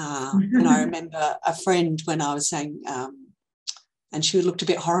 And I remember a friend when I was saying, and she looked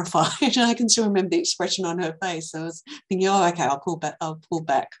a bit horrified, and I can still remember the expression on her face. I was thinking, oh, okay, I'll pull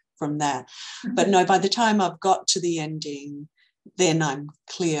back from that. But no, by the time I've got to the ending, then I'm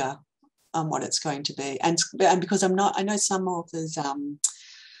clear on what it's going to be. And because I know some authors,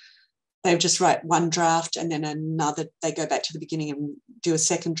 they just write one draft and then another, they go back to the beginning and do a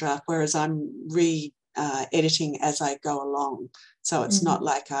second draft, whereas I'm editing as I go along. So it's not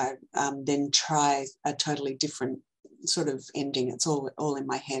like I then try a totally different sort of ending. It's all in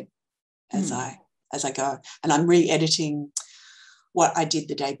my head as I go. And I'm re-editing what I did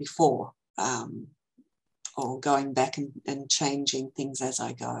the day before, or going back and changing things as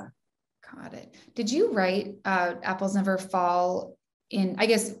I go. Got it. Did you write Apples Never Fall in, I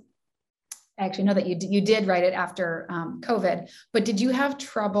guess, I actually know that you did write it after COVID, but did you have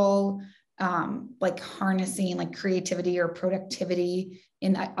trouble like harnessing like creativity or productivity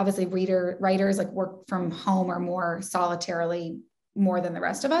in that? Obviously writers like work from home or more solitarily more than the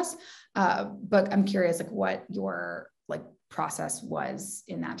rest of us. But I'm curious like what your like process was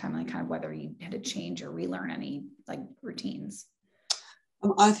in that time, like kind of whether you had to change or relearn any like routines.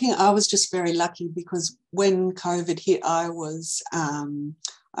 I think I was just very lucky because when COVID hit, I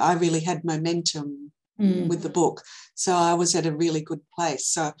really had momentum with the book. So I was at a really good place.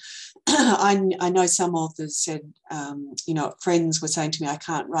 So I know some authors said, friends were saying to me, I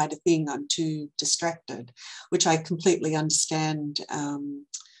can't write a thing, I'm too distracted, which I completely understand,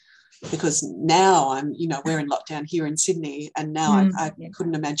 because now we're in lockdown here in Sydney, and now I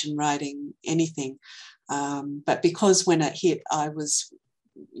couldn't imagine writing anything. But because when it hit,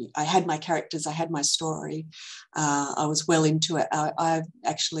 I had my characters, I had my story, I was well into it. I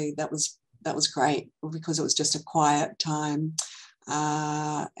actually, that was great because it was just a quiet time.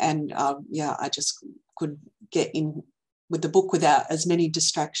 I just could get in with the book without as many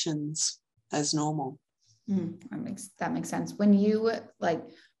distractions as normal. That makes sense. When you like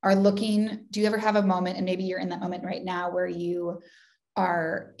are looking, do you ever have a moment, and maybe you're in that moment right now, where you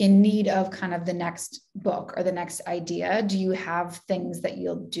are in need of kind of the next book or the next idea? Do you have things that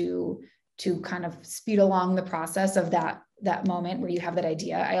you'll do to kind of speed along the process of that moment where you have that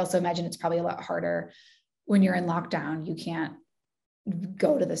idea? I also imagine it's probably a lot harder when you're in lockdown. You can't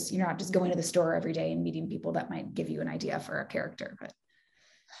go to this, you're not just going to the store every day and meeting people that might give you an idea for a character. But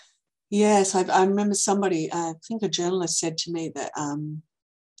yes, I remember somebody, I think a journalist said to me that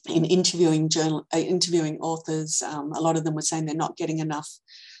in interviewing authors, a lot of them were saying they're not getting enough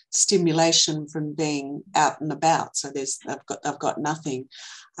stimulation from being out and about. So I've got nothing.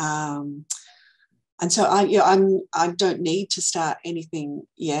 And so I don't need to start anything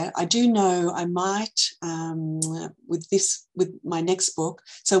yet. I do know I might with my next book.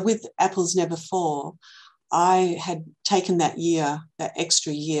 So with Apples Never Fall, I had taken that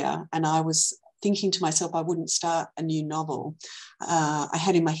extra year, and I was thinking to myself I wouldn't start a new novel. I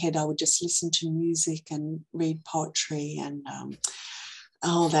had in my head I would just listen to music and read poetry and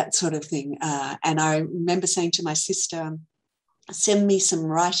all that sort of thing. And I remember saying to my sister, send me some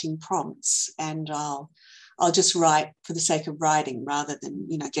writing prompts and I'll just write for the sake of writing rather than,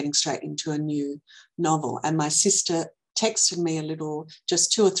 getting straight into a new novel. And my sister texted me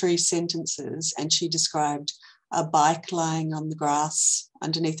just 2 or 3 sentences, and she described a bike lying on the grass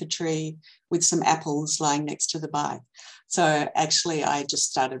underneath a tree with some apples lying next to the bike. So actually I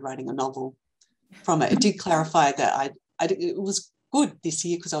just started writing a novel from it. It did clarify that it was good this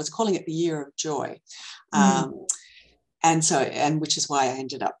year because I was calling it the Year of Joy. And which is why I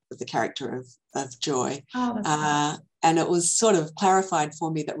ended up with the character of Joy. And it was sort of clarified for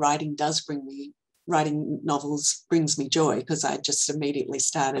me that writing novels brings me joy, because I just immediately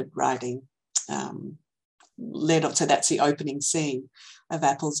started writing led up. So that's the opening scene of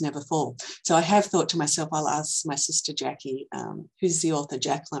Apples Never Fall. So I have thought to myself, I'll ask my sister Jackie, who's the author,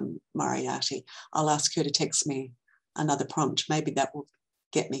 Liane Moriarty, I'll ask her to text me another prompt. Maybe that will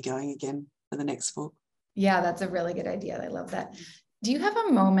get me going again for the next book. Yeah, that's a really good idea. I love that. Do you have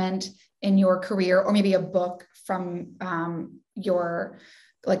a moment in your career, or maybe a book from your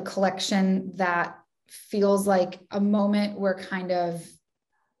like collection, that feels like a moment where kind of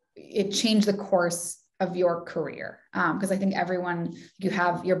it changed the course of your career? Because I think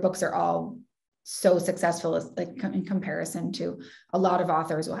your books are all so successful, like in comparison to a lot of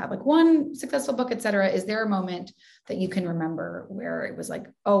authors will have like one successful book, et cetera. Is there a moment that you can remember where it was like,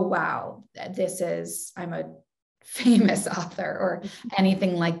 oh, wow, I'm a famous author, or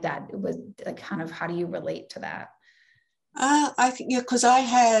anything like that? It was like, kind of, how do you relate to that? I think, because I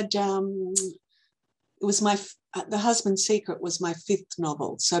had, it was The Husband's Secret was my 5th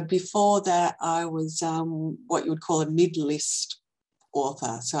novel. So before that, I was what you would call a mid-list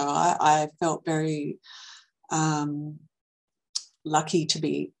author. So I felt very lucky to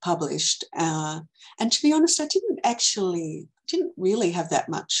be published. And to be honest, I didn't really have that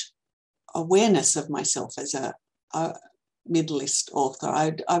much awareness of myself as a mid-list author.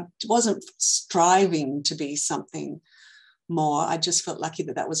 I wasn't striving to be something more. I just felt lucky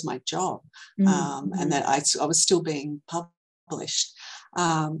that was my job, and that I was still being published.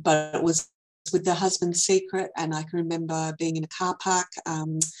 But it was with The Husband's Secret, and I can remember being in a car park,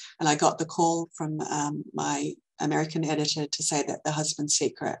 and I got the call from my American editor to say that The Husband's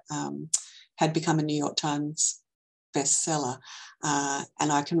Secret had become a New York Times bestseller,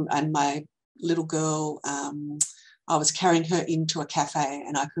 and my little girl, I was carrying her into a cafe,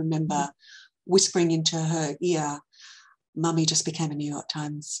 and I can remember whispering into her ear, "Mummy just became a New York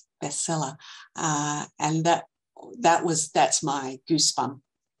Times bestseller," and that's my goosebump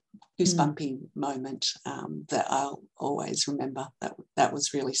goosebumpy moment that I'll always remember. That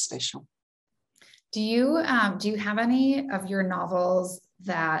was really special. Do you have any of your novels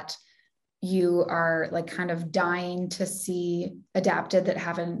that you are like kind of dying to see adapted that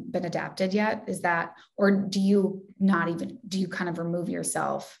haven't been adapted yet? Is that, or do you kind of remove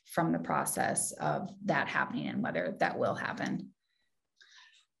yourself from the process of that happening and whether that will happen?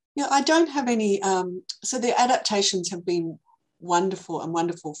 Yeah, I don't have any. So the adaptations have been wonderful and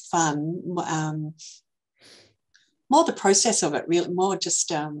wonderful fun. More the process of it, really, more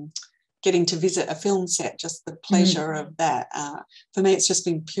just getting to visit a film set, just the pleasure of that. For me, it's just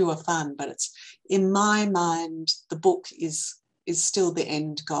been pure fun, but it's, in my mind, the book is still the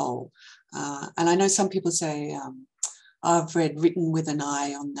end goal. And I know some people say, I've read Written with an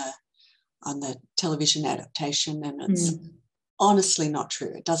Eye on the television adaptation, and it's honestly not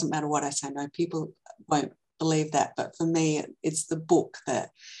true. It doesn't matter what I say. No, people won't believe that. But for me, it's the book that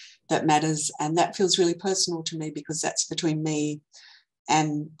matters, and that feels really personal to me because that's between me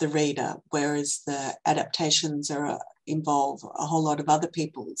and the reader, whereas the adaptations involve a whole lot of other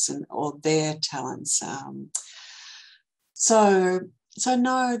people's or their talents. So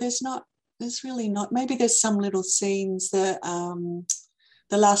no, there's really not. Maybe there's some little scenes that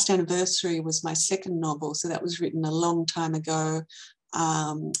The Last Anniversary was my second novel, so that was written a long time ago,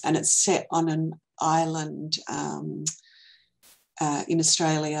 and it's set on an island in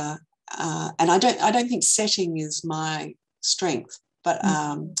Australia, and I don't think setting is my strength. But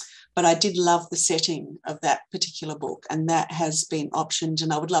I did love the setting of that particular book, and that has been optioned,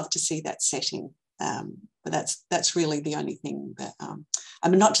 and I would love to see that setting. But that's really the only thing that I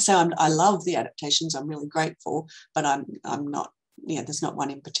mean, not to say I love the adaptations. I'm really grateful, but I'm not. Yeah, there's not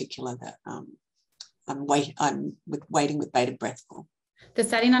one in particular that I'm waiting with bated breath for. The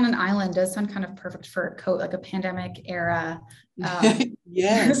setting on an island does sound kind of perfect for like a pandemic era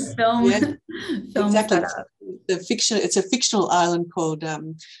yes, film. Yes. Film exactly. setup. It's a fictional island called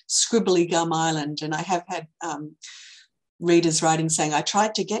Scribbly Gum Island, and I have had readers writing saying, I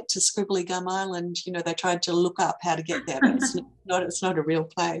tried to get to Scribbly Gum Island. You know, they tried to look up how to get there, but it's not a real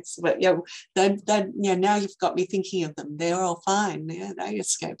place. But yeah, now you've got me thinking of them. They're all fine. Yeah, they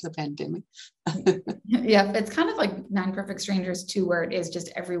escaped the pandemic. Yeah, it's kind of like Nine Perfect Strangers 2, where it is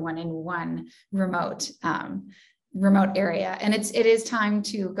just everyone in one remote area. And it is time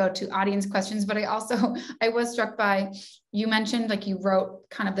to go to audience questions. But I was struck by, you mentioned like you wrote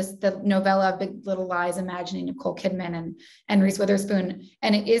kind of the novella Big Little Lies, imagining Nicole Kidman and Reese Witherspoon.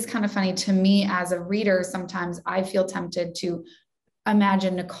 And it is kind of funny to me as a reader. Sometimes I feel tempted to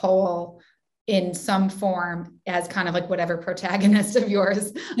imagine Nicole in some form as kind of like whatever protagonist of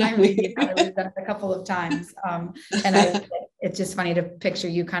yours I'm reading. I've done it a couple of times. And it's just funny to picture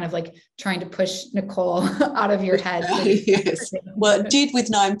you kind of like trying to push Nicole out of your head. Yes. Well, it did with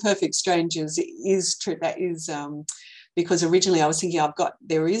Nine Perfect Strangers. It is true. That is because originally I was thinking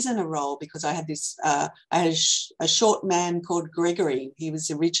there isn't a role, because I had this, I had a short man called Gregory. He was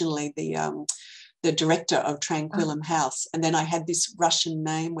originally the director of Tranquillum House. And then I had this Russian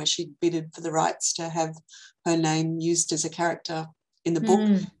name where she'd bidded for the rights to have her name used as a character in the book.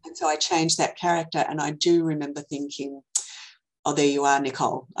 And so I changed that character, and I do remember thinking, oh, there you are,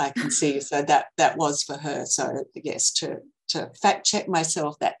 Nicole, I can see. So that was for her. So yes, to fact check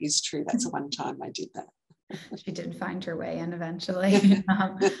myself, that is true. That's the one time I did that. She did find her way in eventually.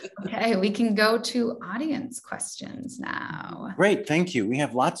 Okay, we can go to audience questions now. Great, thank you. We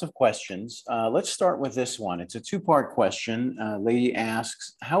have lots of questions. Let's start with this one. It's a two-part question. Lady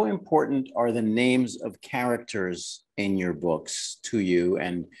asks, how important are the names of characters in your books to you,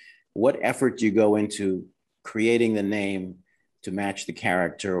 and what effort do you go into creating the name to match the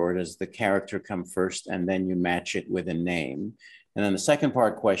character, or does the character come first and then you match it with a name? And then the second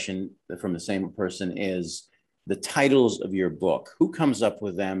part question from the same person is the titles of your book. Who comes up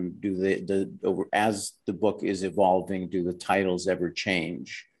with them? As the book is evolving, do the titles ever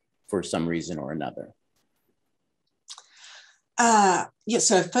change for some reason or another?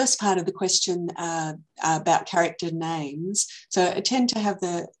 So first part of the question about character names. So I tend to have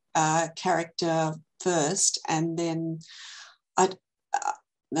the character first, and then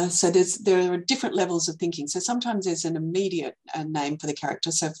so there are different levels of thinking. So sometimes there's an immediate name for the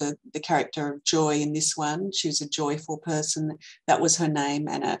character. So for the character of Joy in this one, she was a joyful person. That was her name,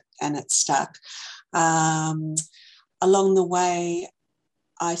 and it stuck. Along the way,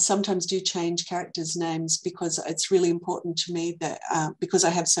 I sometimes do change characters' names because it's really important to me that because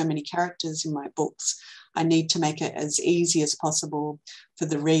I have so many characters in my books, I need to make it as easy as possible for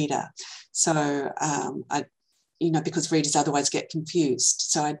the reader. So because readers otherwise get confused.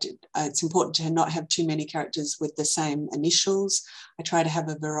 So it's important to not have too many characters with the same initials. I try to have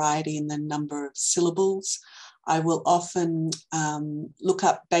a variety in the number of syllables. I will often look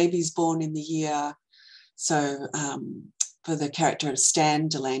up babies born in the year. So for the character of Stan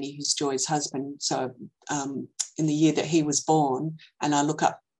Delaney, who's Joy's husband, so in the year that he was born, and I look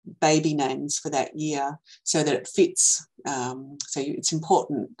up baby names for that year so that it fits. It's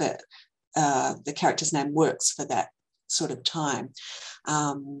important that the character's name works for that sort of time.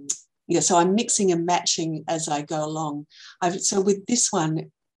 So I'm mixing and matching as I go along. So with this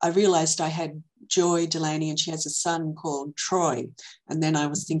one, I realised I had Joy Delaney and she has a son called Troy. And then I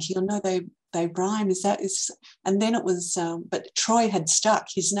was thinking, oh no, they rhyme. And then it was, but Troy had stuck.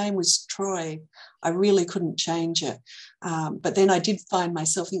 His name was Troy. I really couldn't change it. But then I did find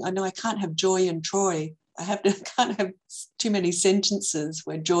myself thinking, I know I can't have Joy and Troy. Can't have too many sentences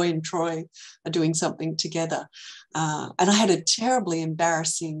where Joy and Troy are doing something together. And I had a terribly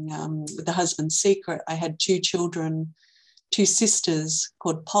embarrassing, with the husband's secret, I had two sisters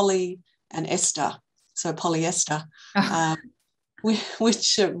called Polly and Esther, so polyester,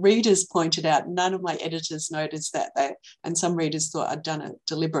 which readers pointed out. None of my editors noticed that, and some readers thought I'd done it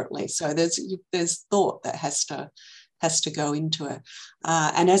deliberately. So there's thought that has to go into it.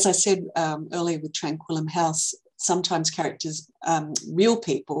 And as I said earlier with Tranquillum House, sometimes characters, real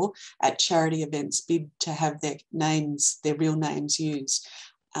people at charity events bid to have their real names used.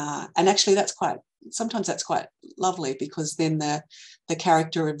 And actually sometimes that's quite lovely, because then the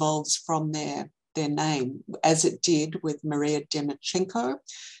character evolves from their name, as it did with Maria Demchenko.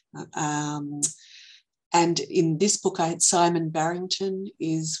 And in this book, I had Simon Barrington.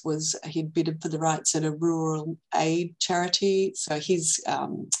 He'd bidded for the rights at a rural aid charity. So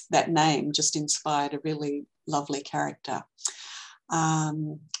that name just inspired a really lovely character.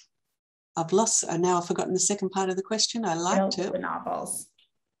 Now I've forgotten the second part of the question. I liked it. The novels.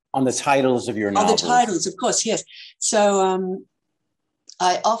 On the titles of your novels. Oh, the titles, of course, yes. So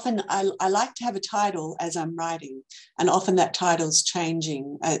I like to have a title as I'm writing, and often that title's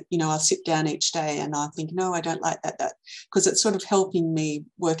changing. I'll sit down each day and I'll think, no, I don't like that, because it's sort of helping me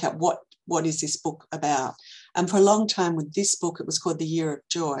work out what is this book about. And for a long time with this book, it was called The Year of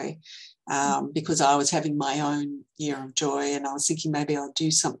Joy, because I was having my own year of joy, and I was thinking maybe I'll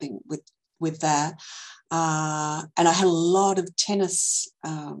do something with that. And I had a lot of tennis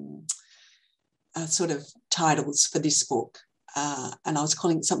sort of titles for this book. And I was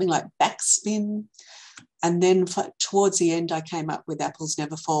calling it something like Backspin. And then towards the end, I came up with Apples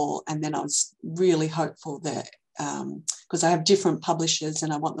Never Fall. And then I was really hopeful that, because I have different publishers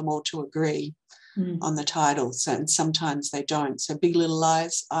and I want them all to agree on the titles, and sometimes they don't. So Big Little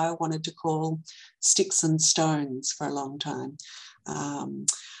Lies, I wanted to call Sticks and Stones for a long time.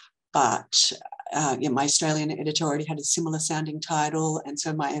 But my Australian editor already had a similar sounding title. And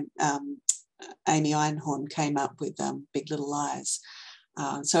so my Amy Einhorn came up with Big Little Lies.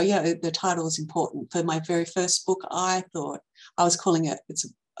 The title is important. For my very first book, I thought I was calling it's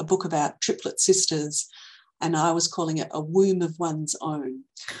a book about triplet sisters, and I was calling it A Womb of One's Own,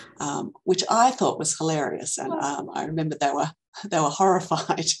 which I thought was hilarious. And I remember they were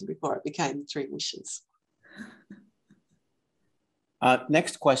horrified before it became Three Wishes.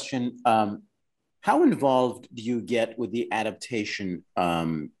 Next question. How involved do you get with the adaptation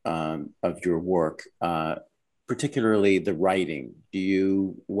of your work, particularly the writing? Do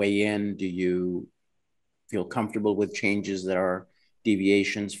you weigh in? Do you feel comfortable with changes that are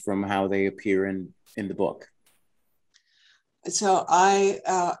deviations from how they appear in the book? So I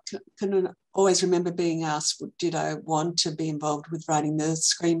can always remember being asked, did I want to be involved with writing the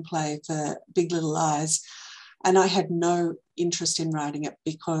screenplay for Big Little Lies? And I had no interest in writing it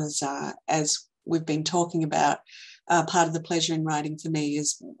because, as we've been talking about, part of the pleasure in writing for me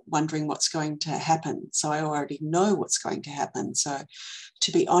is wondering what's going to happen. So I already know what's going to happen. So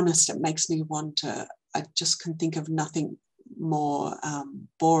to be honest, it makes me I just can think of nothing more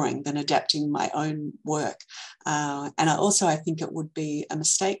boring than adapting my own work. And I think it would be a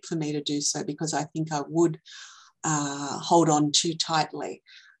mistake for me to do so, because I think I would hold on too tightly.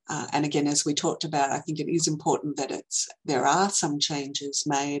 And again, as we talked about, I think it is important that there are some changes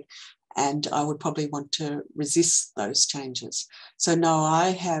made, and I would probably want to resist those changes. So no,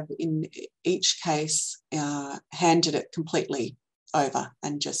 I have in each case handed it completely over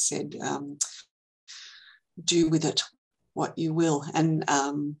and just said, do with it what you will, and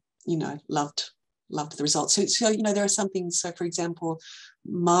loved the results. So there are some things. So for example,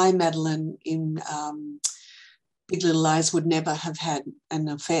 my Madeline in Big Little Lies would never have had an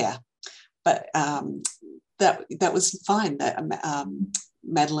affair, but that was fine. That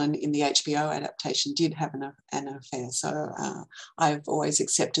Madeline in the HBO adaptation did have an affair. So I've always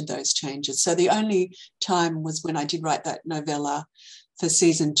accepted those changes. So the only time was when I did write that novella for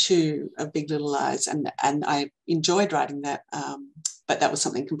season 2 of Big Little Lies, and I enjoyed writing that, but that was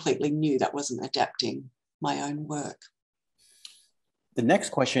something completely new. That wasn't adapting my own work. The next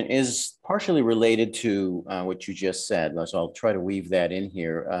question is partially related to what you just said, so I'll try to weave that in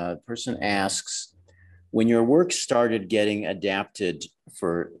here. The person asks, when your work started getting adapted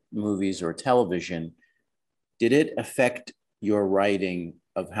for movies or television, did it affect your writing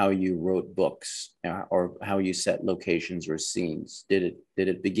of how you wrote books or how you set locations or scenes? Did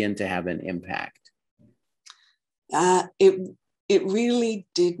it begin to have an impact? It really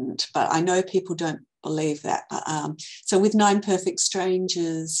didn't, but I know people don't believe that. So with Nine Perfect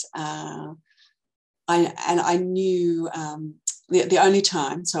Strangers, I knew the only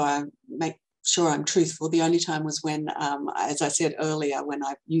time, so I make sure I'm truthful, the only time was when, as I said earlier, when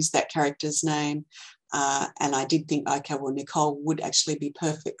I used that character's name, and I did think, okay, well, Nicole would actually be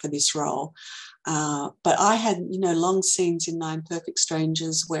perfect for this role. But I had, long scenes in Nine Perfect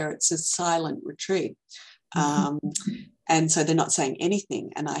Strangers where it's a silent retreat. And so they're not saying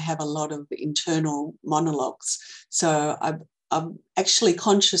anything. And I have a lot of internal monologues. So I'm actually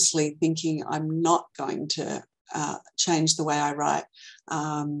consciously thinking I'm not going to change the way I write.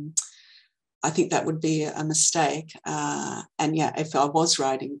 I think that would be a mistake. And yeah, if I was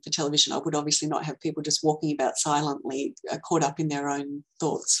writing for television, I would obviously not have people just walking about silently, caught up in their own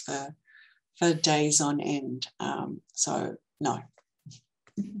thoughts for days on end. So no.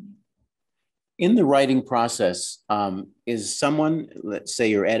 In the writing process, is someone, let's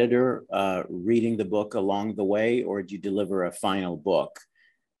say your editor, reading the book along the way, or do you deliver a final book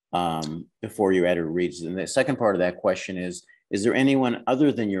before your editor reads it? And the second part of that question is there anyone other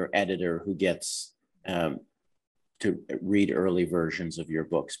than your editor who gets to read early versions of your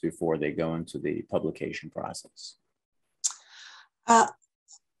books before they go into the publication process?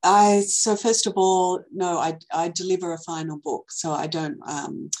 So first of all, no, I deliver a final book. So I don't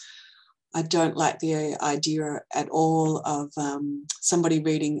like the idea at all of somebody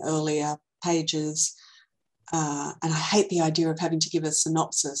reading earlier pages. And I hate the idea of having to give a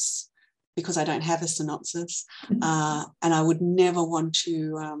synopsis because I don't have a synopsis. And I would never want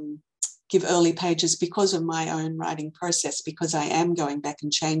to give early pages because of my own writing process, because I am going back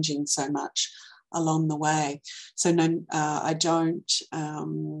and changing so much along the way. So no, I don't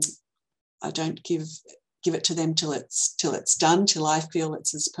give it to them till it's done, till I feel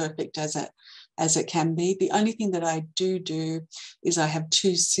it's as perfect as it can be. The only thing that I do is I have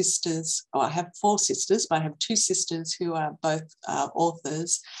two sisters, or I have four sisters, but I have two sisters who are both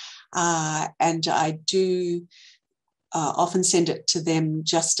authors, and I do often send it to them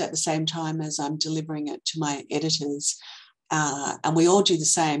just at the same time as I'm delivering it to my editors, and we all do the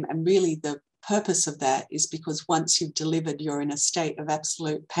same. And really the purpose of that is because once you've delivered, you're in a state of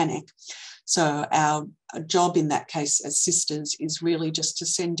absolute panic. So our job in that case as sisters is really just to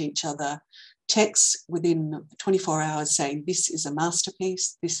send each other texts within 24 hours saying, this is a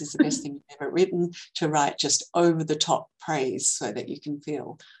masterpiece, this is the best thing you've ever written, to write just over the top praise so that you can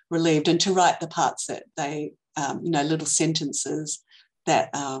feel relieved, and to write the parts that they, little sentences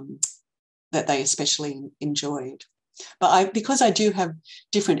that they especially enjoyed. But because I do have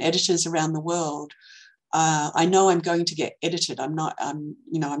different editors around the world, I know I'm going to get edited. I'm not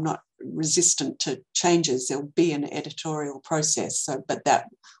resistant to changes. There'll be an editorial process. So, but that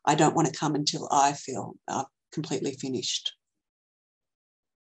I don't want to come until I feel completely finished.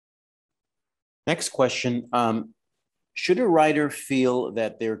 Next question. Should a writer feel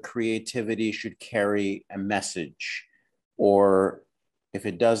that their creativity should carry a message, or if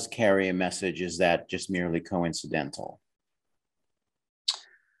it does carry a message, is that just merely coincidental?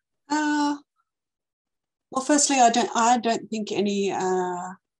 Well, firstly, I don't think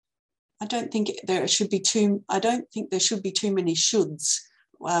there should be too many shoulds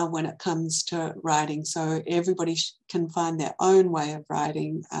when it comes to writing. So everybody can find their own way of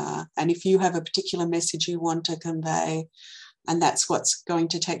writing. And if you have a particular message you want to convey, and that's what's going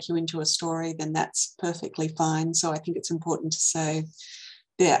to take you into a story, then that's perfectly fine. So I think it's important to say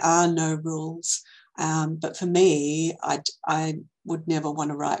there are no rules. But for me, I would never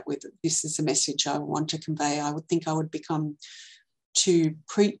want to write with, this is the message I want to convey. I would think I would become too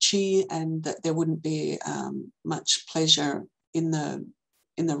preachy, and that there wouldn't be much pleasure in the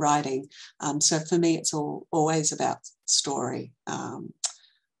writing. So for me, it's always about story.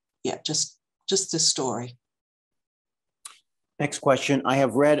 Just the story. Next question. I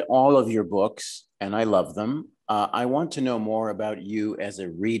have read all of your books and I love them. I want to know more about you as a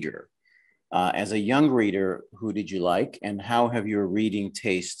reader. As a young reader, who did you like, and how have your reading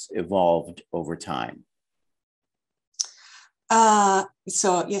tastes evolved over time?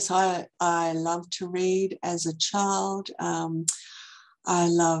 So yes, I loved to read as a child. I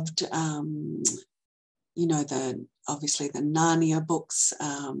loved, you know, obviously the Narnia books.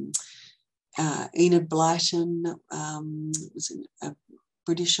 Enid Blyton was a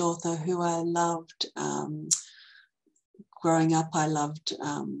British author who I loved. Growing up, I loved.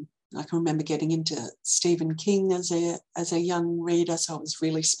 I can remember getting into Stephen King as a young reader, so it was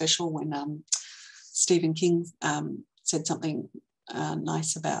really special when Stephen King said something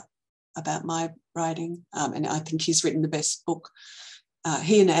nice about my writing, and I think he's written the best book.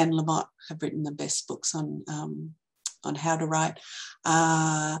 He and Anne Lamott have written the best books on how to write.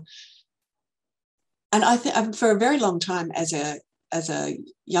 And I think for a very long time as a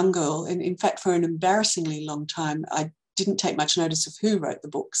young girl, and in fact for an embarrassingly long time, I didn't take much notice of who wrote the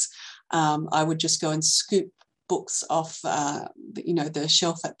books. I would just go and scoop books off, you know, the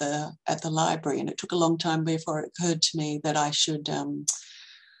shelf at the library, and it took a long time before it occurred to me that I should,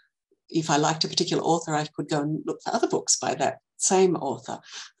 if I liked a particular author, I could go and look for other books by that same author.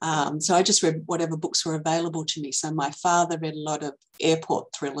 So I just read whatever books were available to me. So my father read a lot of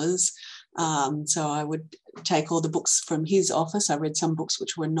airport thrillers. So I would take all the books from his office. I read some books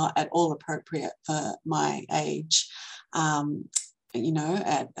which were not at all appropriate for my age. You know,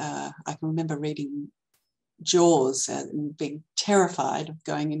 I can remember reading Jaws and being terrified of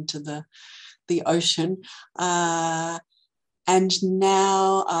going into the ocean. And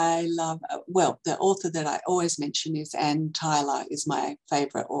now I love, well, the author that I always mention is Anne Tyler, is my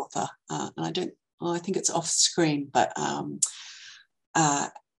favourite author. And I think it's off screen, but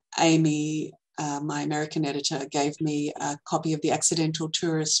Amy, my American editor, gave me a copy of The Accidental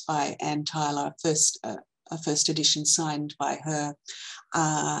Tourist by Anne Tyler, a first edition signed by her.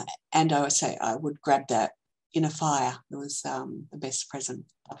 And I would say I would grab that in a fire. It was the best present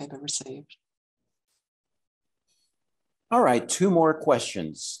I've ever received. All right, two more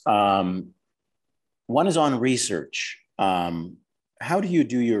questions. One is on research. How do you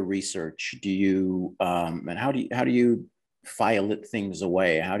do your research? Do you and how do you file things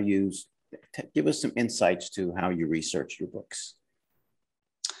away? How do you give us some insights to how you research your books?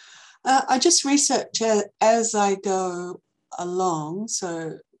 I just research as I go along.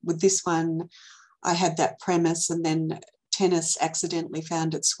 So with this one, I had that premise, and then tennis accidentally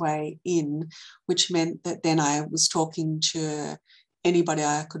found its way in, which meant that then I was talking to anybody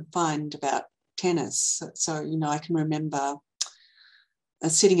I could find about tennis. So, you know, I can remember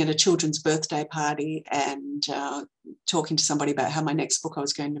sitting at a children's birthday party and talking to somebody about how my next book I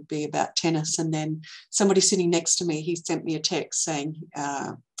was going to be about tennis. And then somebody sitting next to me, he sent me a text saying,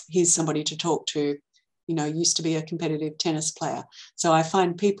 here's somebody to talk to, you know, used to be a competitive tennis player. So I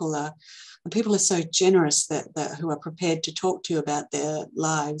find people are so generous that who are prepared to talk to you about their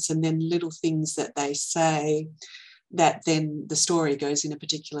lives, and then little things that they say that then the story goes in a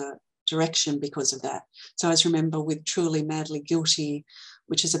particular direction because of that. So I just remember with Truly Madly Guilty,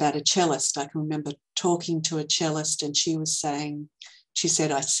 which is about a cellist, I can remember talking to a cellist, and she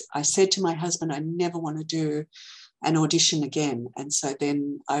said, I said to my husband, I never want to do an audition again. And so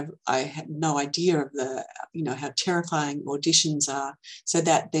then I had no idea of the, you know, how terrifying auditions are. So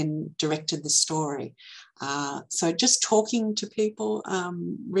that then directed the story. So just talking to people,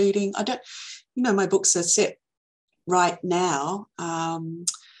 reading. You know, my books are set right now.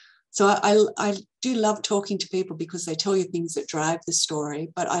 So I do love talking to people because they tell you things that drive the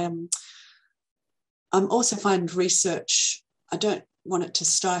story. But I'm also find research, I don't want it to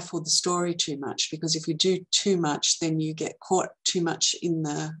stifle the story too much, because if you do too much, then you get caught too much in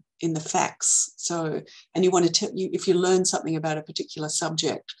the facts. So, and you want to tell you, if you learn something about a particular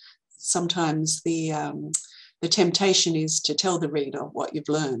subject, sometimes the temptation is to tell the reader what you've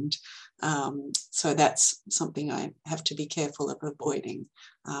learned. So that's something I have to be careful of avoiding.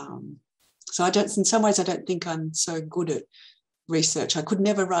 So in some ways, I don't think I'm so good at research. I could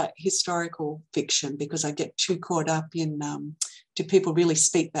never write historical fiction because I get too caught up in, do people really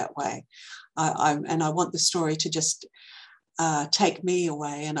speak that way? And I want the story to just take me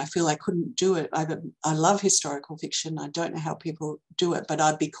away, and I feel I couldn't do it. I love historical fiction. I don't know how people do it, but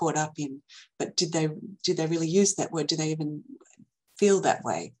I'd be caught up in, but did they really use that word? Do they even feel that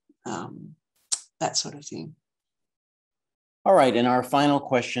way? That sort of thing. All right, and our final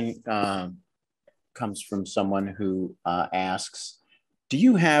question comes from someone who asks, do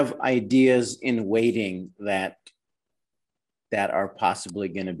you have ideas in waiting that are possibly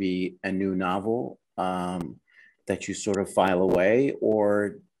going to be a new novel that you sort of file away?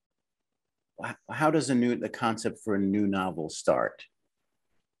 Or how does the concept for a new novel start?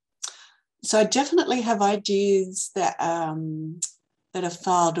 So I definitely have ideas that that are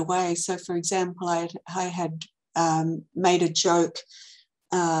filed away. So, for example, I had made a joke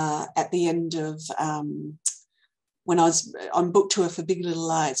at the end of when I was on book tour for Big Little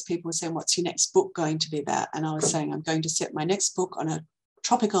Lies. People were saying, "What's your next book going to be about?" And I was saying, "I'm going to set my next book on a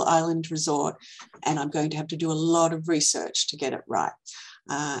tropical island resort, and I'm going to have to do a lot of research to get it right."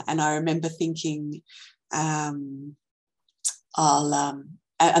 And I remember thinking, and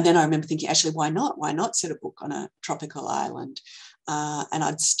then I remember thinking, actually, why not? Why not set a book on a tropical island? And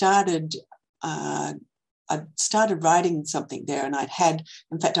I'd started writing something there, and I had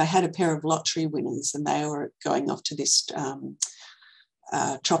a pair of lottery winners, and they were going off to this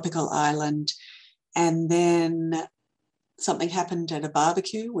tropical island. And then something happened at a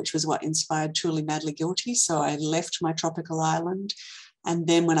barbecue, which was what inspired Truly Madly Guilty. So I left my tropical island. And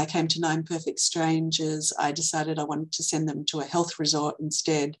then when I came to 9 Perfect Strangers, I decided I wanted to send them to a health resort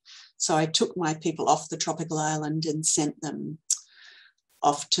instead. So I took my people off the tropical island and sent them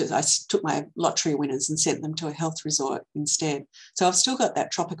I took my lottery winners and sent them to a health resort instead. So I've still got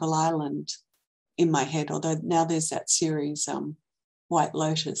that tropical island in my head, although now there's that series, White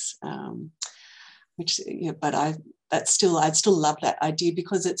Lotus, which, but I'd still love that idea,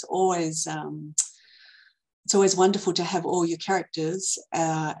 because it's always wonderful to have all your characters,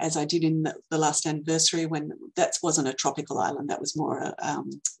 as I did in the last anniversary, when that wasn't a tropical island, that was more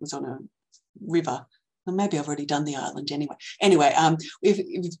was on a river. Well, maybe I've already done the island anyway. Anyway,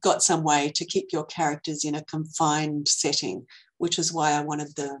 we've got some way to keep your characters in a confined setting, which is why I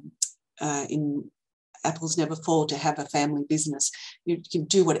wanted in Apples Never Fall to have a family business. You can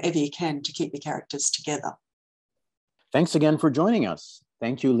do whatever you can to keep your characters together. Thanks again for joining us.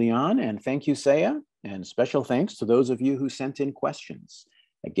 Thank you, Liane, and thank you, Seija, and special thanks to those of you who sent in questions.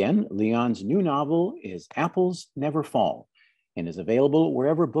 Again, Liane's new novel is Apples Never Fall, and is available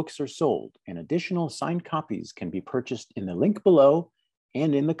wherever books are sold, and additional signed copies can be purchased in the link below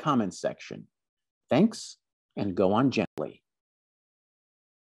and in the comments section. Thanks, and go on gently.